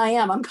when I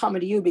am, I'm coming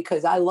to you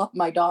because I love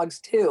my dogs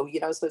too,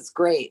 so it's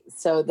great.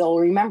 So they'll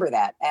remember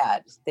that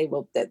ad. They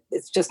will,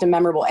 it's just a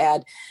memorable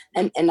ad.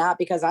 And not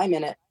because I'm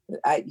in it.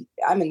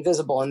 I'm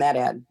invisible in that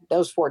ad.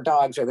 Those 4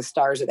 dogs are the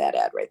stars of that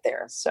ad right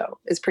there. So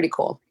it's pretty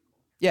cool.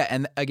 Yeah.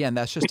 And again,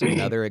 that's just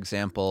another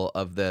example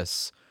of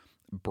this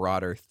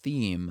broader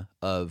theme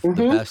of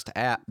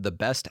the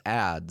best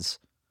ads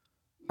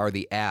are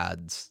the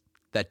ads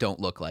that don't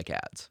look like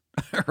ads,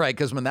 right?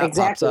 Because when that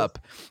pops up,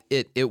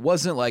 it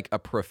wasn't like a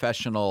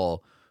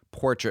professional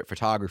portrait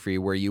photography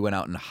where you went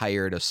out and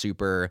hired a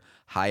super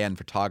high-end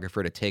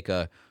photographer to take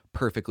a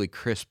perfectly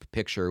crisp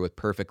picture with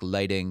perfect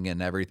lighting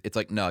and everything. It's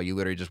like, no, you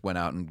literally just went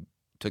out and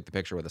took the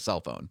picture with a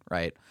cell phone,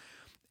 right?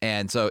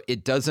 And so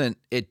it doesn't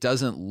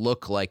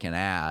look like an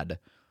ad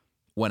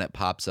when it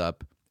pops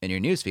up in your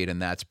newsfeed,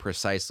 and that's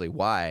precisely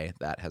why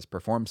that has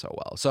performed so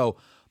well. So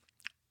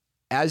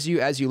as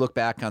you look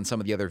back on some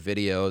of the other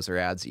videos or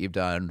ads that you've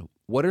done,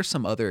 what are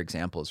some other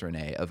examples,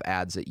 Renee, of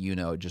ads that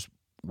just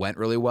went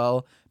really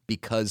well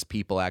because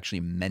people actually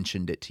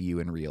mentioned it to you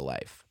in real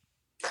life?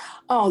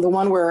 Oh, the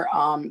one where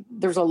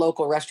there's a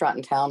local restaurant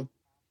in town,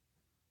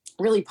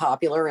 really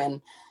popular,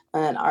 and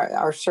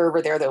our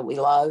server there that we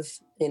love,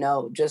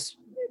 just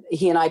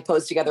he and I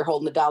posed together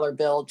holding the dollar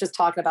bill, just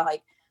talking about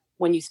like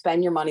when you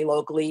spend your money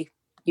locally.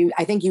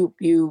 I think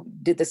you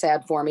did this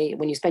ad for me.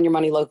 When you spend your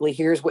money locally,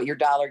 here's what your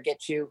dollar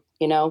gets you,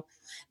 and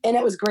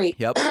it was great.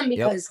 Yep.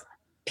 Because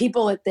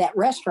people at that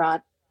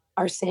restaurant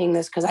are saying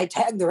this because I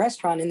tagged the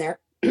restaurant in there.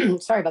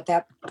 Sorry about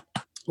that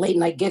late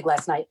night gig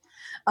last night.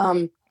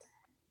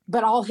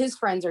 But all his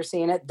friends are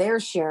seeing it. They're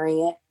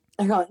sharing it.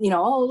 They're going,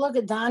 oh, look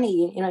at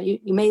Donnie.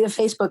 You made a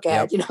Facebook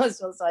ad, Yep.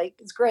 So it's like,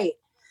 it's great.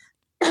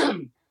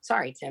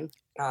 Sorry, Tim.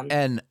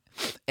 And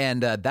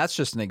that's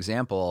just an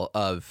example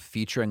of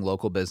featuring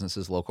local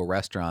businesses, local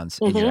restaurants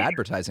in your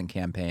advertising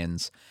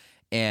campaigns.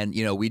 And,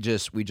 we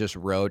just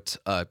wrote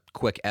a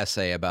quick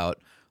essay about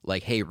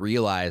like, hey,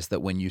 realize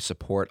that when you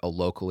support a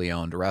locally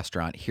owned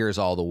restaurant, here's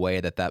all the way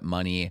that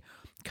money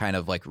kind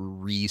of like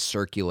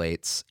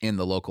recirculates in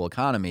the local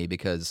economy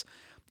because,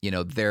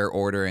 they're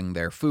ordering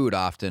their food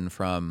often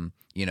from,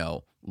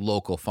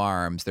 local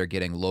farms. They're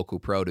getting local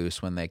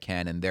produce when they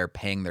can, and they're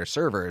paying their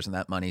servers, and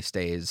that money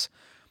stays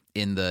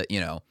in the,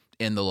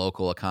 in the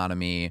local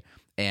economy,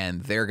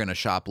 and they're going to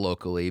shop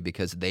locally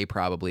because they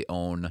probably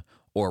own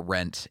or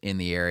rent in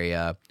the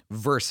area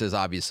versus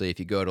obviously if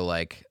you go to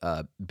like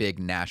a big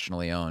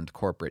nationally owned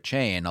corporate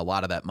chain, a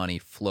lot of that money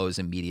flows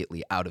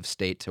immediately out of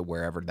state to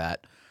wherever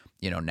that,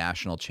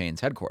 national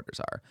chain's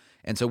headquarters are.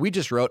 And so we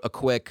just wrote a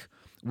quick,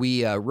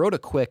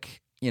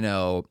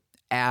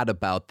 ad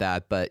about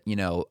that. But,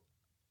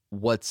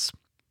 what's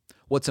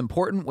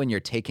important when you're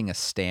taking a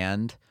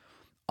stand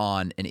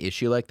on an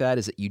issue like that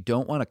is that you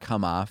don't want to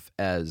come off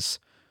as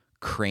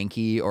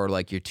cranky or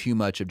like you're too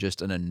much of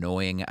just an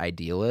annoying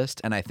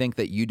idealist. And I think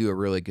that you do a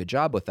really good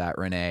job with that,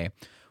 Renee,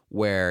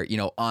 where,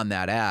 on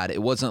that ad,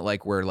 it wasn't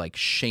like we're like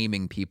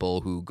shaming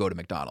people who go to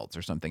McDonald's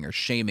or something or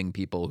shaming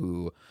people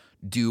who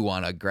do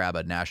want to grab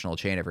a national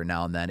chain every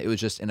now and then. It was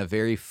just in a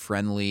very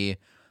friendly,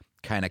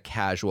 kind of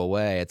casual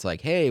way. It's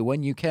like, hey,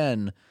 when you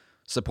can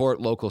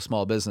support local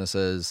small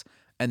businesses,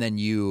 and then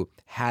you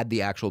had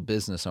the actual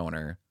business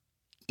owner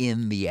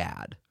in the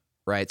ad,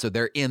 right? So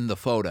they're in the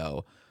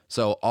photo.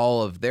 So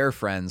all of their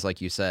friends,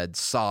 like you said,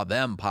 saw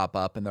them pop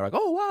up and they're like,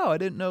 oh, wow, I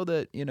didn't know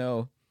that,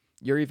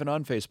 you're even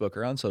on Facebook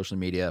or on social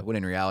media. When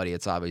in reality,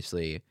 it's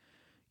obviously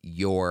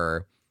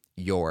your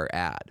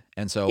ad.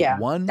 And so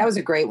that was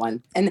a great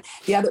one. And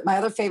my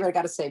other favorite, I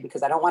got to say,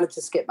 because I don't want it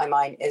to skip my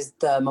mind, is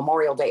the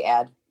Memorial Day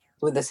ad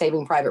with the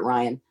Saving Private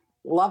Ryan.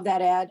 Love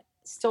that ad.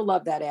 Still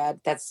love that ad.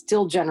 That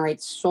still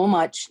generates so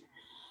much.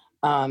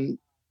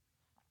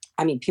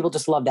 People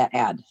just love that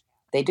ad.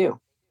 They do.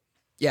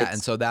 Yeah.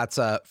 And so that's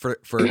for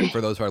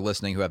those who are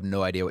listening who have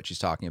no idea what she's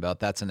talking about,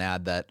 that's an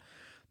ad that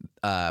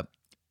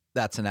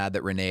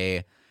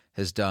Renee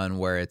has done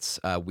where it's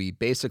we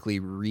basically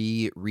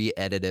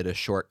re-edited a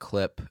short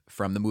clip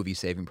from the movie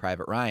Saving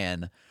Private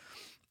Ryan,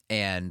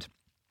 and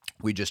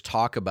we just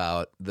talk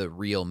about the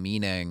real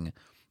meaning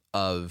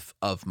of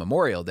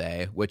Memorial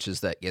Day, which is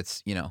that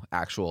it's,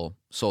 actual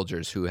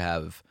soldiers who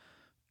have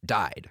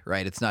died,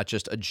 right? It's not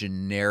a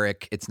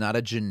generic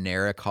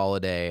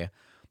holiday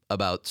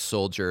about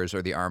soldiers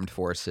or the armed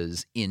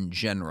forces in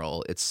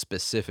general. It's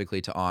specifically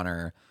to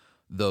honor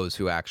those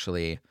who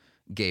actually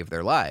gave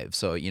their lives.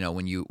 So,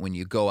 when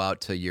you go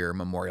out to your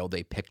Memorial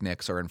Day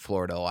picnics, or in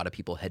Florida, a lot of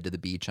people head to the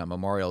beach on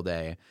Memorial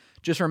Day.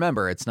 Just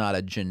remember, it's not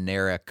a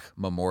generic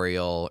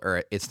memorial,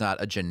 or it's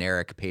not a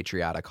generic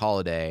patriotic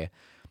holiday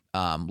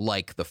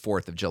like the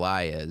 4th of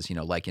July is,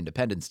 like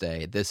Independence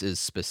Day. This is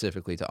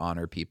specifically to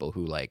honor people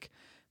who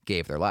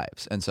gave their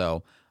lives. And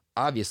so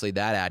obviously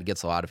that ad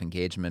gets a lot of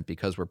engagement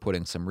because we're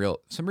putting some real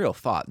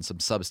thought and some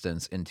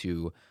substance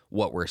into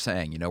what we're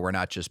saying. We're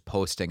not just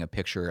posting a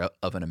picture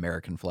of an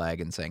American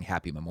flag and saying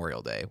Happy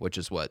Memorial Day, which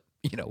is what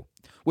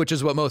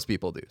most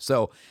people do.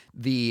 So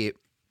the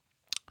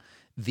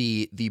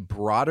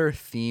broader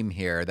theme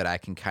here that I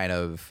can kind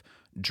of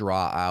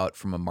draw out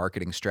from a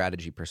marketing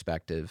strategy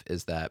perspective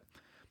is that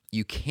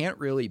you can't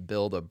really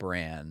build a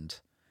brand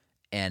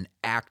and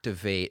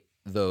activate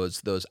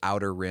those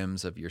outer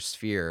rims of your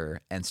sphere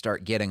and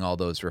start getting all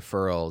those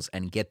referrals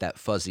and get that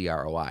fuzzy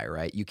ROI,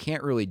 right? You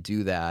can't really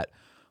do that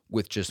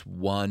with just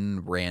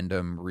one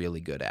random really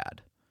good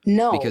ad.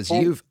 No, because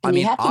you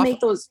have to make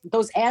those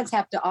ads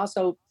have to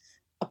also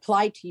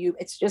apply to you.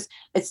 It's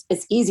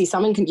easy.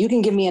 You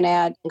can give me an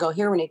ad and go,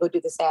 here, Renee, go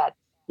do this ad.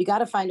 You got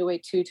to find a way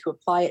to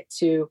apply it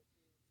to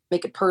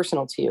make it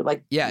personal to you.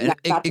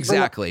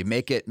 Exactly.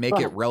 Make it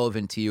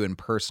relevant to you and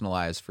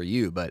personalized for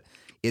you. But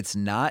it's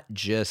not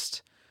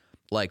just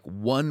like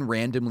one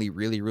randomly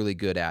really, really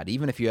good ad,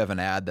 even if you have an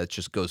ad that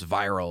just goes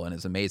viral and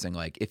is amazing,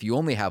 like if you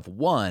only have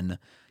one,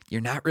 you're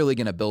not really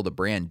going to build a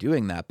brand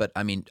doing that. But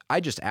I mean, I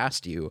just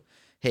asked you,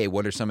 hey,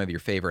 what are some of your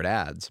favorite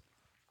ads?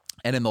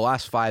 And in the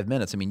last 5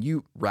 minutes, I mean,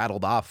 you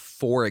rattled off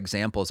 4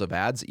 examples of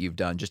ads that you've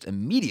done just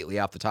immediately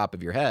off the top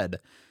of your head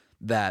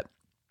that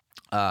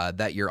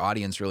that your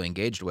audience really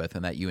engaged with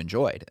and that you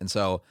enjoyed. And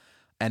so,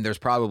 and there's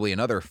probably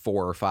another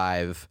 4 or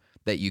 5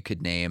 that you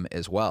could name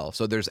as well.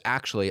 So there's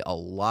actually a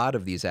lot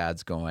of these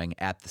ads going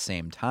at the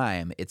same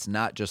time. It's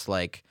not just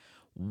like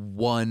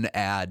one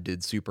ad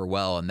did super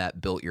well and that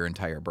built your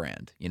entire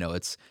brand. You know,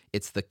 it's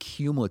the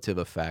cumulative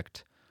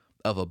effect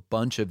of a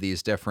bunch of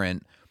these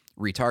different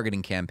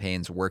retargeting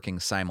campaigns working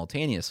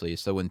simultaneously.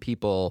 So when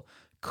people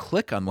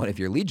click on one of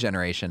your lead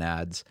generation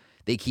ads,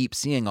 they keep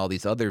seeing all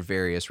these other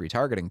various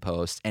retargeting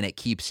posts, and it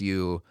keeps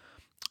you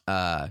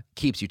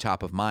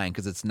top of mind,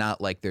 because it's not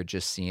like they're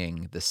just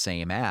seeing the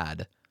same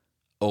ad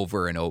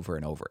over and over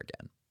and over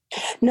again.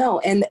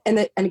 No, and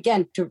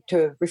again,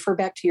 to refer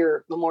back to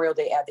your Memorial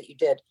Day ad that you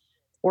did,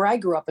 where I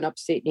grew up in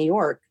upstate New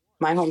York,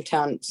 my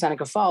hometown,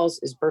 Seneca Falls,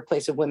 is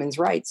birthplace of women's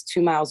rights.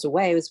 2 miles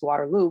away is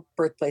Waterloo,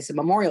 birthplace of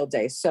Memorial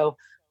Day. So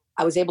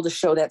I was able to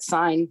show that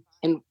sign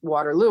in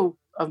Waterloo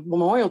of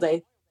Memorial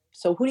Day.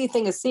 So who do you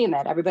think is seeing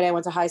that? Everybody I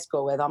went to high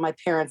school with, all my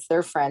parents,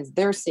 their friends,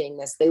 they're seeing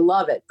this. They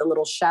love it. The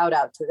little shout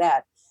out to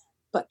that.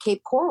 But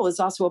Cape Coral is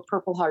also a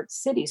Purple Heart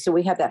city. So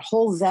we have that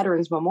whole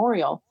Veterans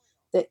Memorial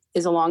that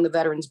is along the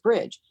Veterans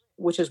Bridge,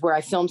 which is where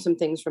I filmed some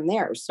things from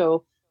there.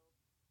 So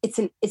it's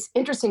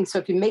interesting. So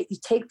if you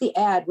take the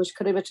ad, which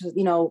could have just,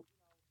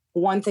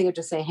 one thing of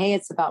just saying, hey,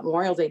 it's about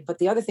Memorial Day. But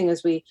the other thing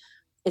is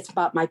it's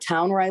about my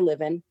town where I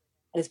live in,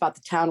 and it's about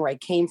the town where I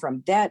came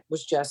from. That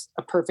was just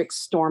a perfect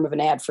storm of an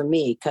ad for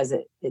me, because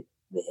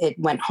it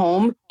went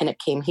home and it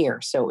came here.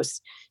 So it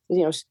was,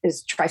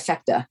 it's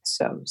trifecta,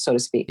 so to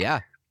speak. Yeah.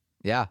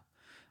 Yeah.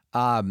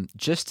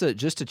 Just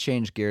to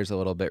change gears a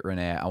little bit,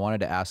 Renee, I wanted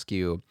to ask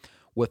you,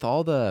 with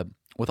all the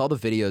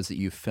videos that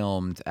you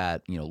filmed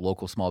at,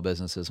 local small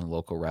businesses and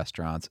local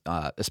restaurants,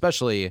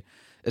 especially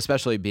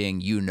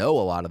being, a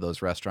lot of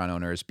those restaurant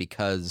owners,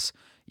 because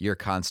you're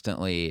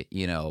constantly,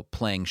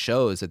 playing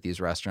shows at these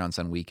restaurants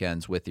on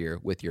weekends with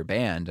your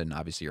band. And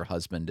obviously your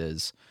husband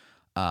is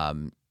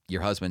an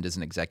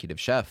executive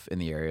chef in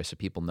the area, so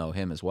people know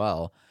him as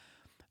well.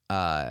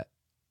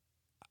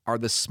 Are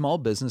the small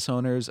business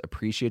owners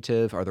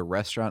appreciative? Are the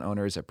restaurant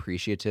owners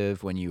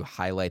appreciative when you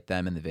highlight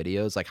them in the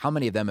videos? Like, how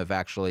many of them have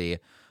actually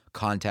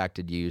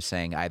contacted you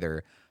saying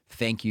either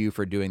thank you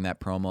for doing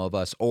that promo of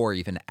us, or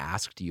even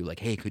asked you like,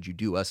 hey, could you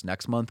do us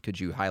next month? Could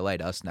you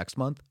highlight us next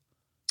month?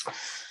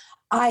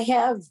 I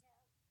have.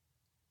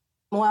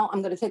 Well,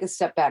 I'm going to take a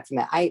step back from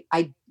that.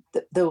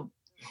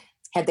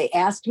 Had they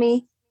asked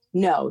me?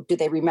 No. Did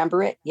they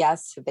remember it?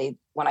 Yes.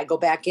 When I go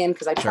back in,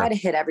 because I try to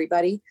hit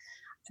everybody.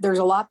 There's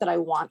a lot that I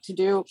want to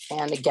do.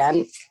 And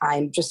again,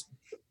 I'm just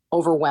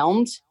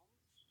overwhelmed.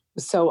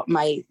 So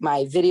my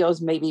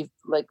videos may be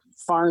like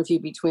far and few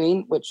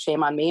between, which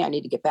shame on me. I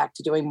need to get back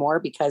to doing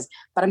more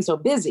but I'm so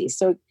busy.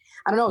 So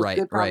I don't know, it's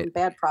a good problem,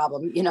 bad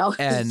problem,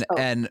 And, so.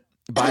 And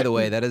by the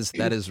way, that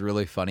is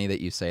really funny that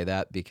you say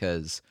that,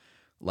 because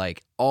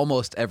like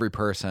almost every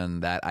person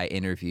that I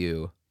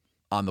interview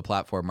on the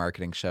Platform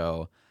Marketing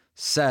Show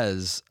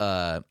says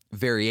a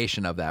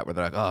variation of that, where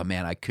they're like, oh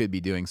man, I could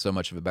be doing so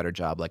much of a better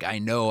job. Like, I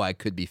know I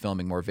could be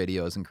filming more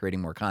videos and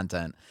creating more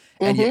content.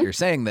 And yet you're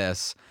saying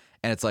this,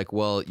 and it's like,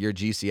 well, your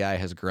GCI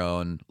has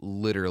grown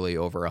literally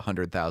over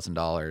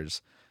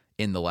 $100,000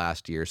 in the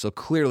last year. So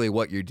clearly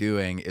what you're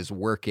doing is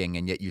working,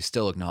 and yet you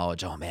still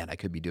acknowledge, oh man, I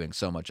could be doing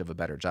so much of a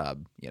better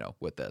job,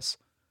 with this.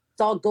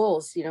 It's all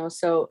goals,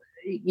 so,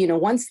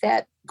 once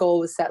that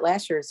goal was set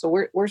last year,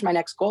 so where's my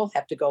next goal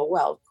have to go?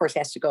 Well, of course, it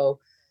has to go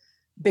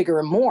bigger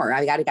and more.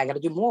 I got to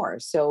do more.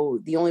 So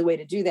the only way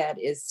to do that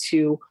is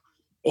to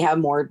have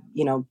more,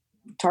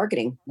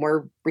 targeting,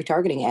 more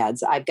retargeting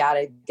ads. I've got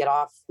to get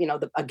off,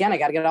 I got to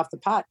get off the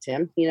pot,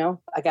 Tim,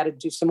 I got to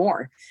do some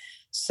more.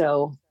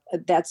 So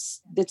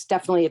that's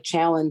definitely a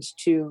challenge,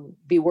 to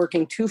be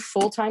working 2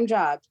 full-time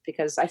jobs,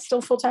 because I'm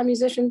still full-time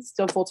musician,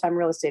 still full-time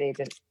real estate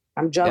agent.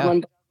 I'm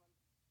juggling,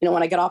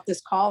 when I get off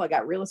this call, I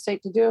got real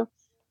estate to do.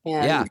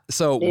 And, yeah.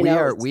 So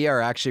we are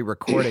actually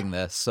recording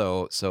this.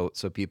 So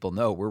people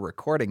know we're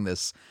recording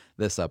this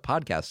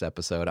podcast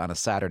episode on a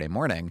Saturday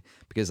morning,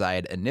 because I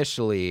had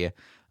initially,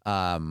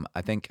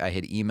 I think I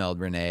had emailed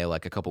Renee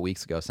like a couple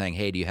weeks ago saying,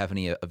 hey, do you have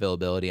any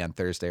availability on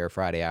Thursday or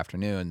Friday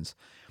afternoons?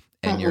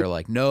 And you're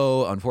like,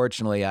 no,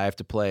 unfortunately, I have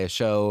to play a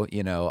show,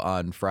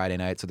 on Friday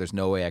night, so there's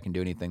no way I can do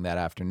anything that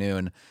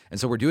afternoon. And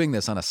so we're doing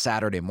this on a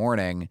Saturday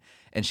morning.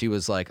 And she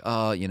was like,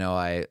 oh,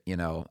 I,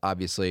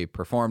 obviously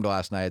performed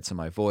last night, so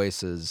my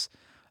voice is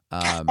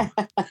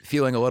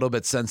feeling a little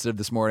bit sensitive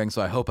this morning.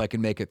 So I hope I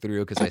can make it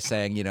through, because I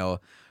sang,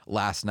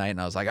 last night.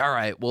 And I was like, all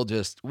right, we'll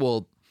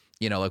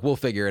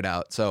figure it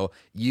out. So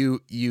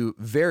you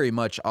very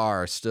much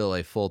are still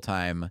a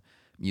full-time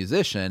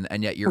musician,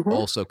 and yet you're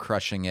also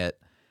crushing it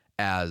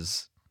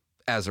as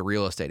a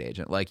real estate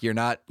agent. Like,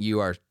 you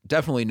are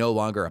definitely no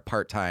longer a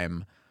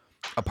part-time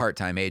a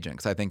part-time agent,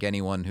 because I think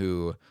anyone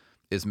who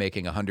is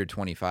making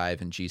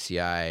 125 in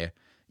GCI,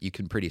 you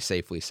can pretty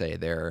safely say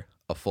they're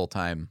a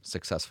full-time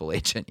successful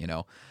agent, you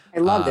know. I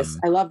love this.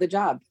 I love the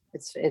job.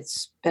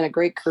 It's been a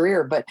great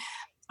career, but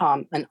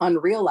an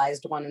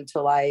unrealized one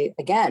until I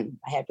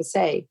have to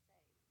say,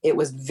 it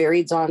was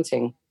very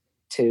daunting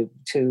to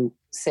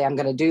say I'm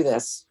going to do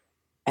this,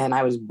 and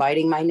I was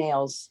biting my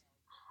nails.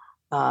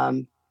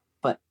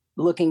 But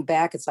looking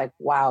back, it's like,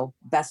 wow,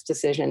 best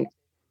decision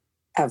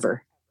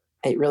ever.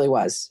 It really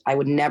was. I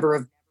would never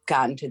have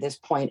gotten to this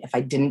point if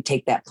I didn't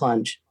take that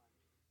plunge.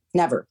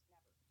 Never.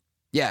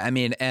 Yeah, I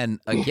mean, and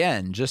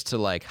again, just to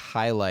like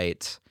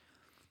highlight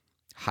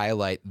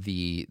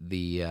the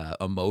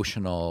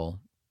emotional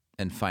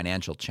and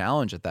financial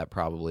challenge that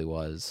probably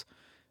was.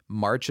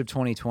 March of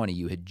 2020,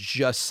 you had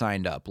just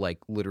signed up, like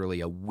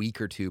literally a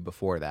week or two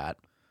before that.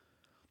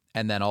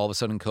 And then all of a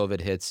sudden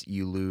COVID hits,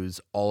 you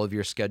lose all of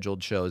your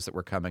scheduled shows that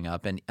were coming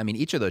up. And I mean,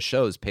 each of those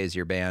shows pays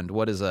your band.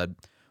 What is a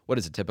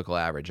typical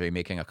average? Are you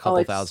making a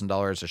couple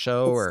 $1,000s a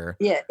show, or?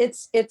 Yeah,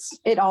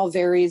 it all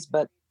varies,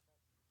 but,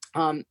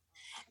 and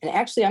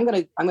actually I'm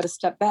going to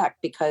step back,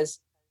 because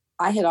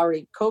I had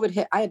already, COVID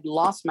hit, I had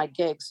lost my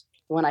gigs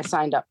when I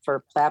signed up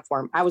for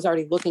Platform. I was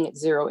already looking at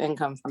zero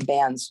income from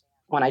bands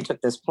when I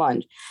took this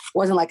plunge. It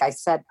wasn't like I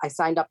said I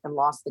signed up and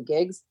lost the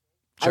gigs.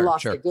 Sure, I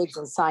lost the gigs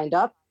and signed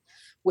up,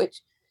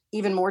 which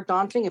even more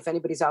daunting. If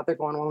anybody's out there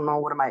going, well, no,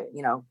 what am I,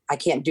 I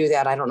can't do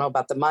that. I don't know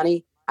about the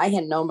money. I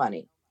had no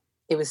money.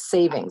 It was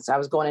savings. I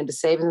was going into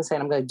savings and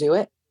saying, I'm going to do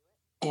it.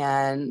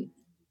 And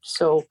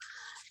so,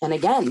 and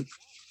again,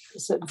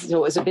 so it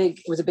was a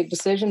big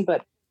decision,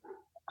 but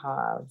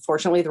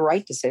fortunately the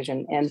right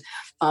decision.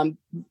 And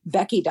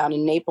Becky down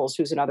in Naples,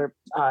 who's another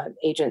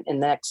agent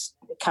in the next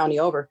county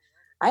over,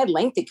 I had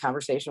lengthy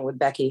conversation with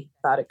Becky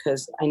about it,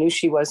 because I knew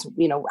she was,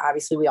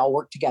 obviously we all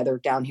work together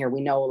down here. We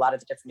know a lot of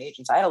the different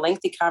agents. I had a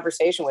lengthy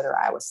conversation with her.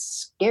 I was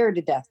scared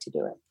to death to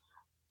do it.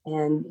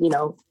 And,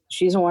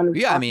 she's the one who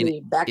talked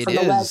me back from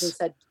the ledge and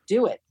said,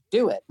 do it.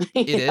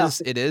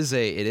 It is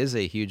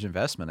a huge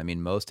investment. I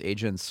mean, most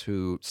agents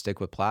who stick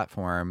with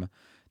Platform,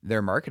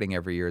 their marketing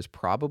every year is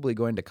probably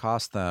going to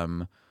cost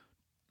them,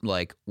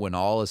 like when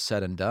all is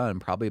said and done,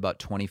 probably about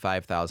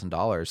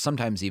 $25,000,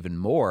 sometimes even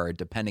more,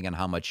 depending on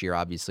how much you're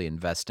obviously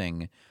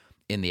investing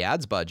in the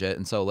ads budget.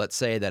 And so let's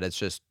say that it's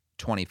just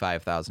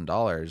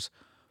 $25,000.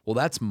 Well,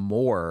 that's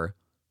more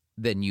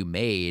than you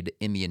made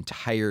in the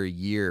entire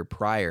year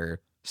prior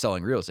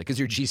selling real estate, because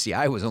your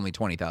GCI was only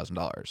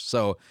 $20,000.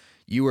 So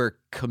you were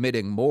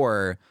committing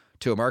more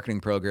to a marketing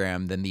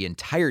program than the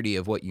entirety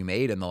of what you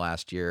made in the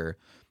last year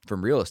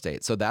from real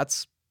estate. So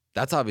that's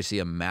obviously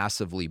a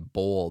massively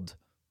bold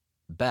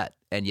bet,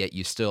 and yet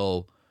you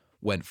still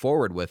went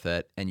forward with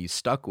it and you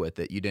stuck with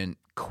it. You didn't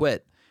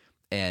quit.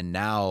 And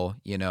now,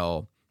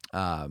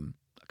 a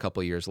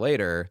couple of years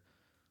later,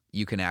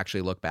 you can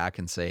actually look back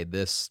and say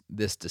this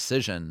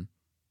decision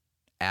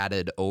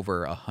added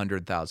over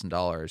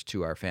 $100,000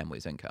 to our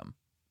family's income.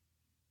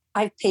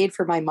 I paid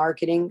for my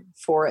marketing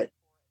for it.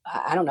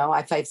 I don't know.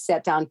 If I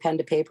sat down pen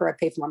to paper, I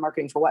paid for my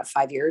marketing for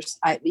 5 years.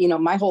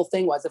 My whole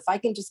thing was, if I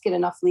can just get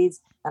enough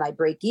leads and I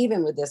break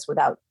even with this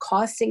without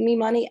costing me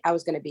money, I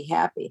was going to be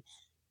happy.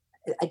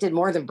 I did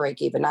more than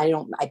break even.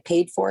 I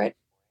paid for it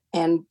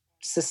and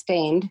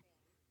sustained.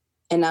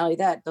 And not only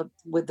that,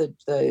 with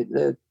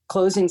the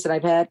closings that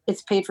I've had,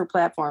 it's paid for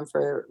Platform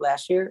for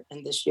last year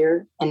and this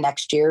year and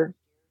next year.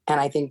 And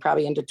I think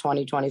probably into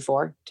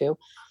 2024 too.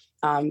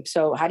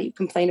 So how do you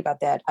complain about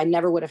that? I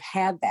never would have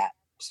had that.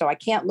 So I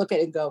can't look at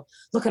it and go,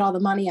 look at all the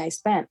money I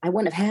spent. I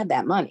wouldn't have had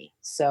that money.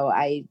 So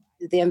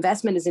the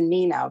investment is in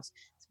me now.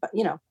 But,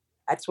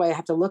 that's why I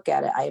have to look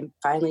at it. I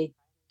finally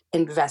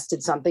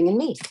invested something in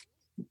me.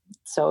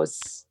 So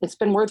it's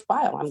been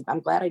worthwhile. I'm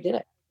glad I did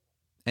it.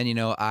 And,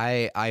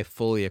 I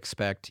fully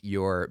expect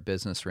your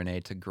business,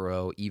 Renee, to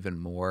grow even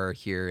more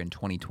here in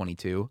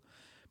 2022,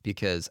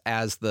 because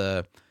as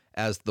the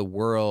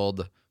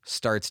world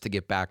starts to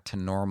get back to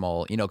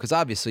normal, because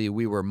obviously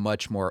we were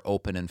much more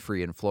open and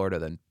free in Florida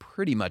than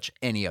pretty much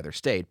any other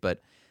state,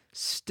 but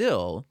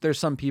still there's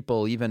some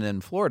people even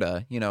in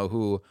Florida,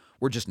 who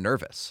were just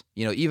nervous,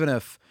 even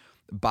if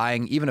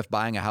buying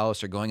a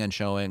house or going on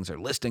showings or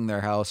listing their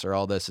house or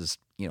all this is,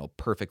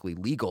 perfectly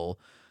legal.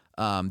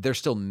 They're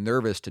still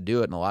nervous to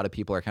do it. And a lot of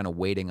people are kind of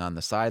waiting on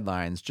the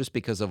sidelines just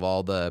because of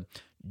all the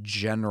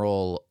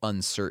general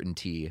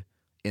uncertainty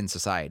in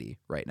society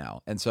right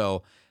now. And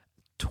so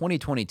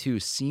 2022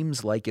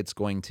 seems like it's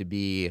going to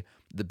be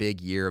the big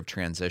year of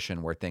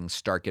transition where things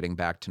start getting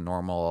back to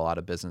normal. A lot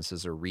of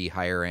businesses are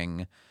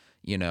rehiring,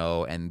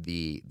 and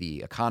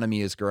the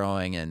economy is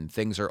growing and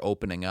things are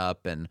opening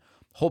up, and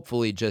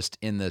hopefully just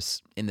in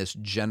this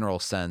general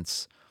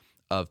sense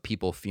of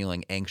people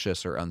feeling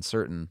anxious or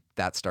uncertain,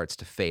 that starts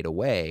to fade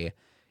away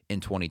in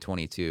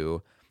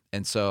 2022.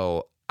 And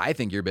so I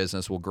think your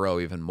business will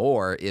grow even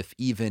more if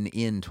even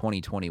in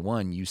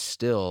 2021 you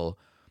still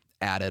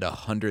added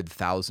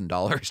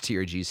 $100,000 to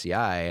your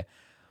GCI.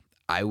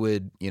 I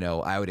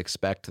would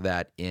expect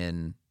that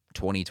in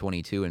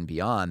 2022 and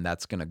beyond,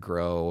 that's going to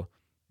grow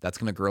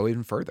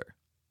even further.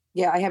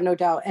 Yeah, I have no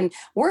doubt. And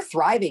we're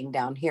thriving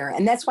down here.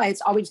 And that's why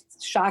it's always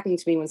shocking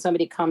to me when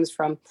somebody comes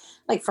from,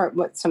 like, for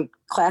what some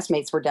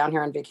classmates were down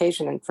here on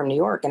vacation and from New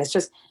York. And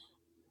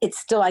it's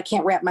still, I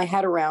can't wrap my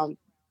head around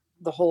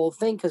the whole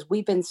thing because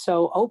we've been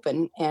so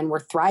open and we're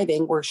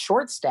thriving. We're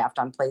short staffed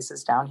on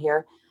places down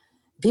here.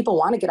 People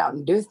want to get out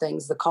and do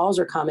things. The calls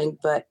are coming,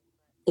 but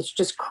it's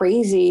just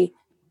crazy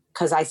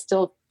because I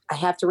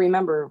have to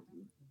remember,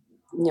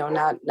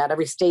 not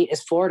every state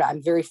is Florida.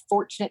 I'm very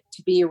fortunate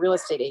to be a real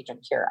estate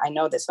agent here. I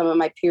know that some of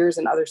my peers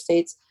in other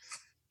states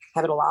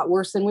have it a lot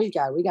worse than we've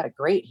got. We got it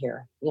great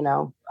here,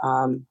 So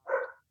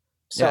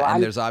yeah,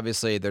 and there's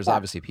obviously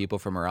people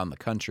from around the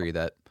country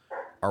that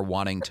are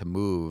wanting to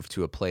move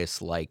to a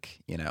place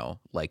like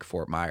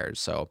Fort Myers.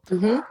 So,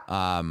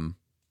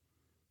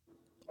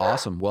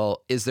 awesome.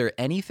 Well, is there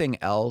anything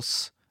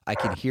else? I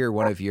can hear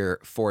one of your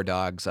 4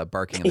 dogs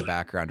barking in the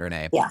background,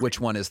 Renee. Yeah. Which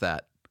one is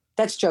that?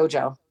 That's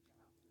Jojo.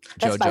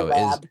 That's my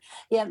lab.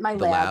 My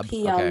lab.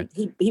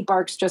 He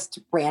barks just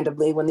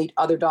randomly when the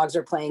other dogs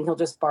are playing. He'll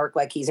just bark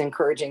like he's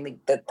encouraging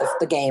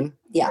the game.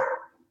 Yeah.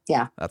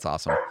 Yeah. That's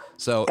awesome.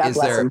 So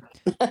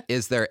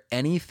is there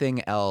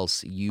anything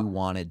else you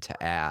wanted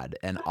to add?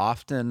 And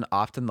often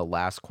the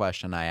last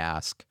question I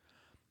ask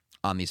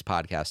on these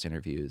podcast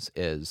interviews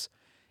is,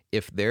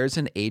 if there's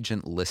an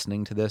agent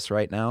listening to this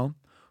right now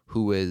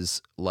who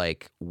is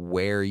like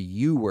where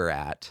you were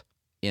at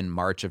in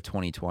March of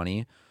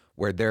 2020,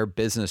 where their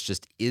business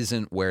just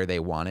isn't where they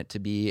want it to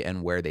be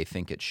and where they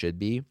think it should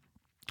be,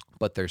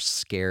 but they're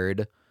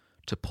scared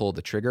to pull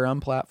the trigger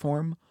on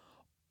platform,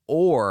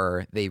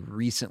 or they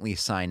recently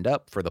signed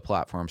up for the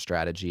platform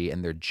strategy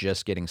and they're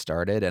just getting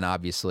started. And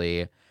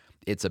obviously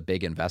it's a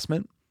big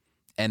investment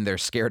and they're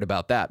scared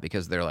about that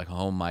because they're like,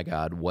 oh my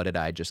God, what did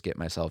I just get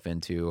myself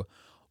into?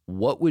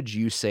 What would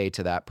you say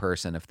to that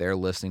person if they're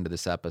listening to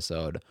this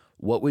episode?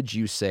 What would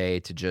you say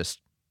to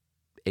just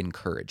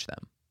encourage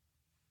them?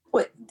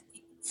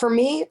 For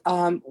me,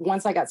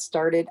 once I got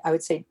started, I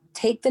would say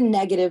take the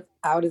negative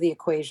out of the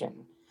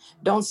equation.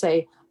 Don't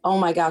say, oh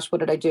my gosh, what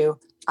did I do?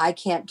 I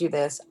can't do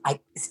this.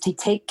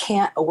 Take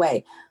can't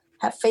away.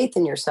 Have faith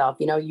in yourself.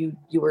 You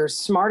were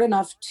smart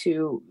enough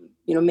to,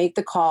 make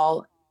the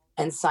call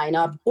and sign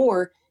up,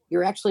 or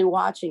you're actually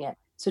watching it.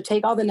 So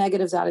take all the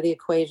negatives out of the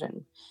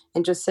equation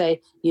and just say,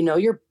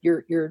 you're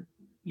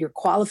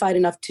qualified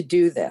enough to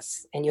do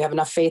this and you have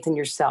enough faith in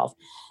yourself.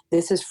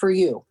 This is for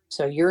you.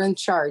 So you're in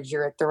charge.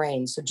 You're at the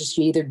reins. So just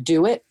you either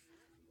do it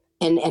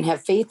and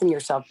have faith in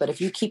yourself. But if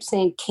you keep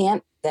saying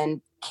can't,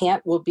 then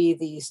can't will be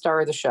the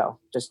star of the show.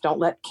 Just don't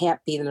let can't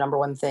be the number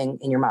one thing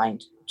in your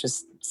mind.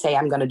 Just say,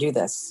 I'm going to do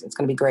this. It's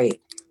going to be great.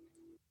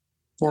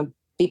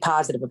 Be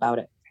positive about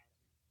it.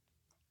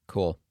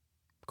 Cool.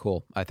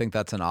 I think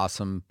that's an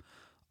awesome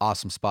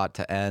spot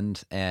to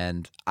end.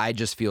 And I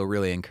just feel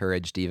really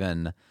encouraged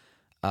even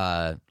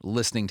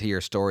listening to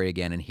your story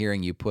again and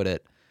hearing you put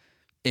it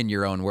in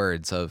your own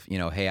words of,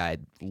 hey, I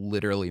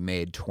literally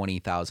made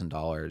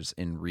 $20,000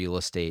 in real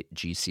estate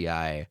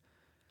GCI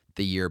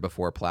the year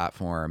before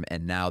platform.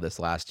 And now this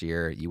last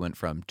year you went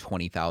from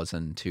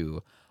 $20,000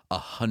 to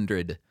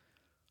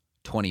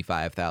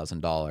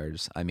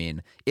 $125,000. I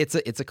mean, it's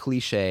a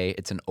cliche.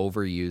 It's an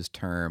overused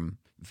term,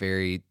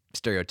 very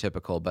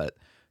stereotypical, but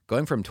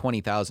going from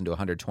 $20,000 to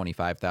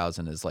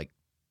 $125,000 is like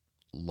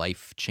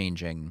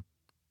life-changing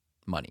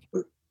money.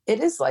 It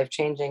is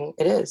life-changing.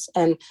 It is.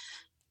 And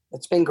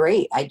it's been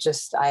great. I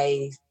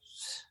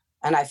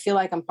feel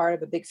like I'm part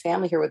of a big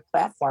family here with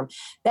Platform.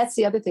 That's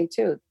the other thing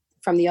too,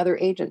 from the other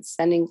agents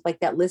sending like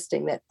that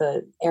listing that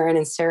the Aaron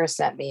and Sarah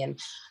sent me, and,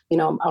 a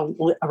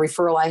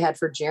referral I had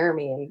for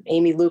Jeremy and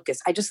Amy Lucas.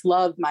 I just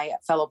love my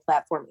fellow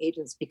Platform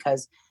agents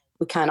because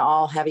we kind of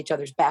all have each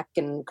other's back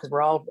and because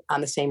we're all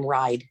on the same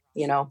ride,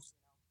 Yeah.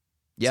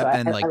 So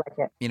and I like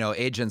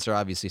agents are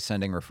obviously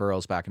sending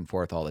referrals back and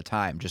forth all the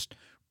time. Just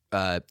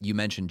you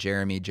mentioned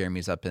Jeremy.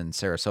 Jeremy's up in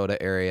Sarasota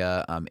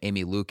area.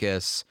 Amy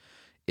Lucas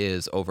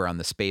is over on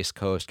the Space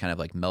Coast, kind of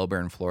like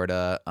Melbourne,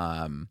 Florida.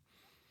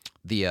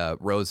 The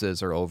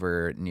Roses are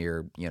over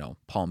near,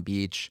 Palm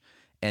Beach,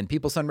 and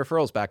people send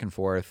referrals back and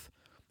forth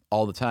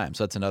all the time.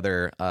 So that's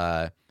another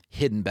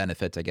hidden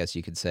benefit, I guess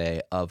you could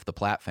say, of the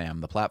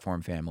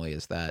platform family,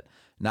 is that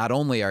not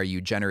only are you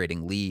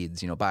generating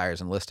leads,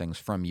 buyers and listings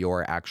from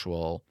your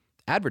actual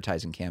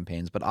advertising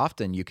campaigns, but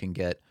often you can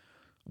get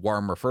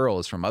warm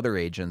referrals from other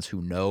agents who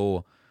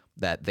know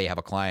that they have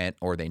a client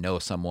or they know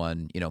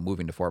someone,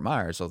 moving to Fort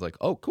Myers. So I was like,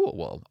 oh, cool.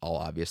 Well, I'll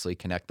obviously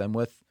connect them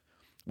with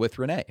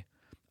Renee.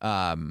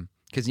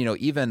 Cause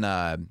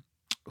even,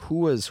 who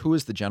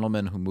was the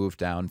gentleman who moved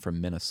down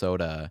from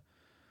Minnesota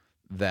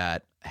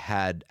that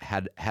had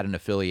an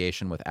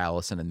affiliation with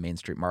Allison and Main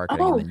Street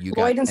Marketing? Oh, and then you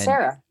Lloyd and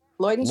Sarah.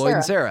 Lloyd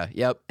and Sarah.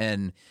 Yep.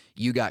 And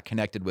you got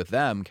connected with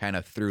them kind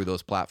of through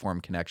those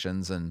platform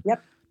connections, and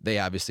yep. They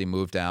obviously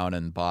moved down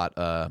and bought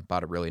a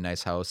really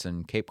nice house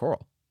in Cape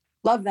Coral.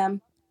 Love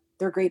them.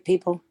 They're great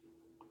people.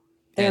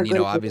 And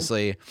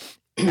obviously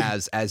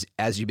as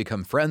you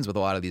become friends with a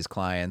lot of these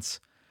clients,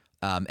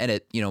 and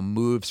it,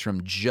 moves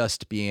from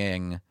just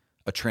being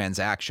a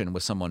transaction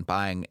with someone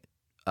buying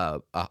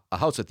a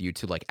house with you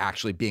to like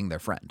actually being their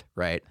friend,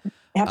 right?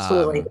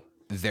 Absolutely.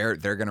 They're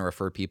going to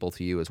refer people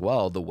to you as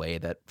well, the way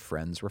that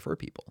friends refer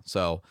people.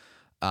 So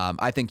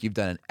I think you've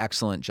done an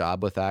excellent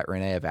job with that,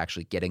 Renee, of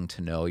actually getting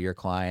to know your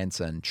clients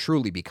and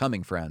truly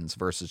becoming friends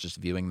versus just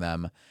viewing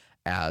them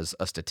as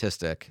a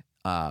statistic,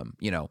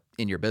 you know,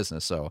 in your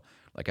business. So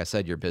like I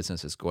said, your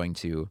business is going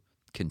to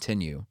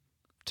continue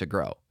to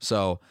grow.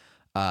 So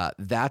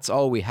that's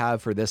all we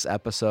have for this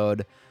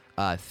episode.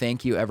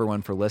 Thank you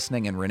everyone for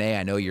listening. And Renee,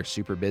 I know you're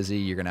super busy.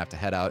 You're going to have to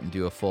head out and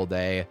do a full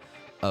day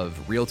of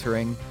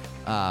realtoring.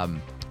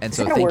 And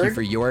so thank you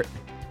for your,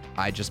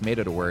 I just made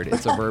it a word.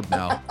 It's a verb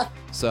now.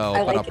 So,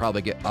 but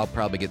I'll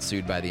probably get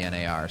sued by the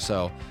NAR.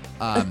 So,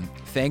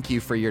 thank you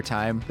for your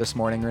time this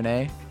morning,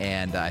 Renee.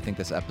 And I think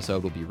this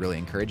episode will be really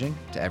encouraging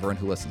to everyone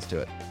who listens to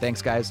it.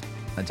 Thanks guys.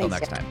 Until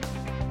next time.